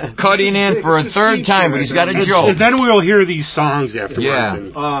cutting in for a third time, but he's got a joke. And then we'll hear these songs afterwards. Yeah.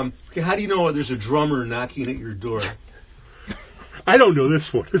 How do you know there's a drummer knocking at your door? I don't know this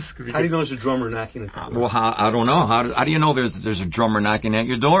one. How do you know there's a drummer knocking at your door? Well, I don't know. How do you know there's a drummer knocking at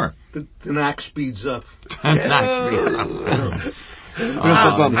your door? The knock speeds up.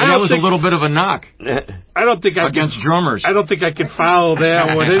 That was a little bit of a knock. I don't think against drummers. I don't think I can follow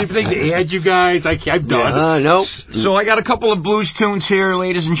that one. Anything to add, you guys? I'm done. Nope. So I got a couple of blues tunes here,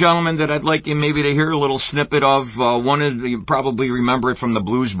 ladies and gentlemen, that I'd like you maybe to hear a little snippet of. One is, you probably remember it from the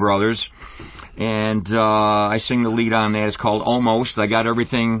Blues Brothers, and I sing the lead on that. It's called Almost. I Got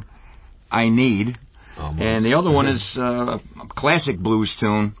Everything I Need. Almost. And the other one is a classic blues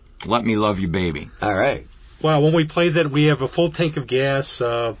tune, Let Me Love You, Baby. All right. Well, when we play that, we have a full tank of gas,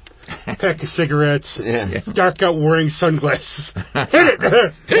 pack of cigarettes, dark out wearing sunglasses. Hit it!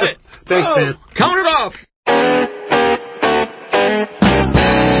 Hit it! Thanks, man. Count it off!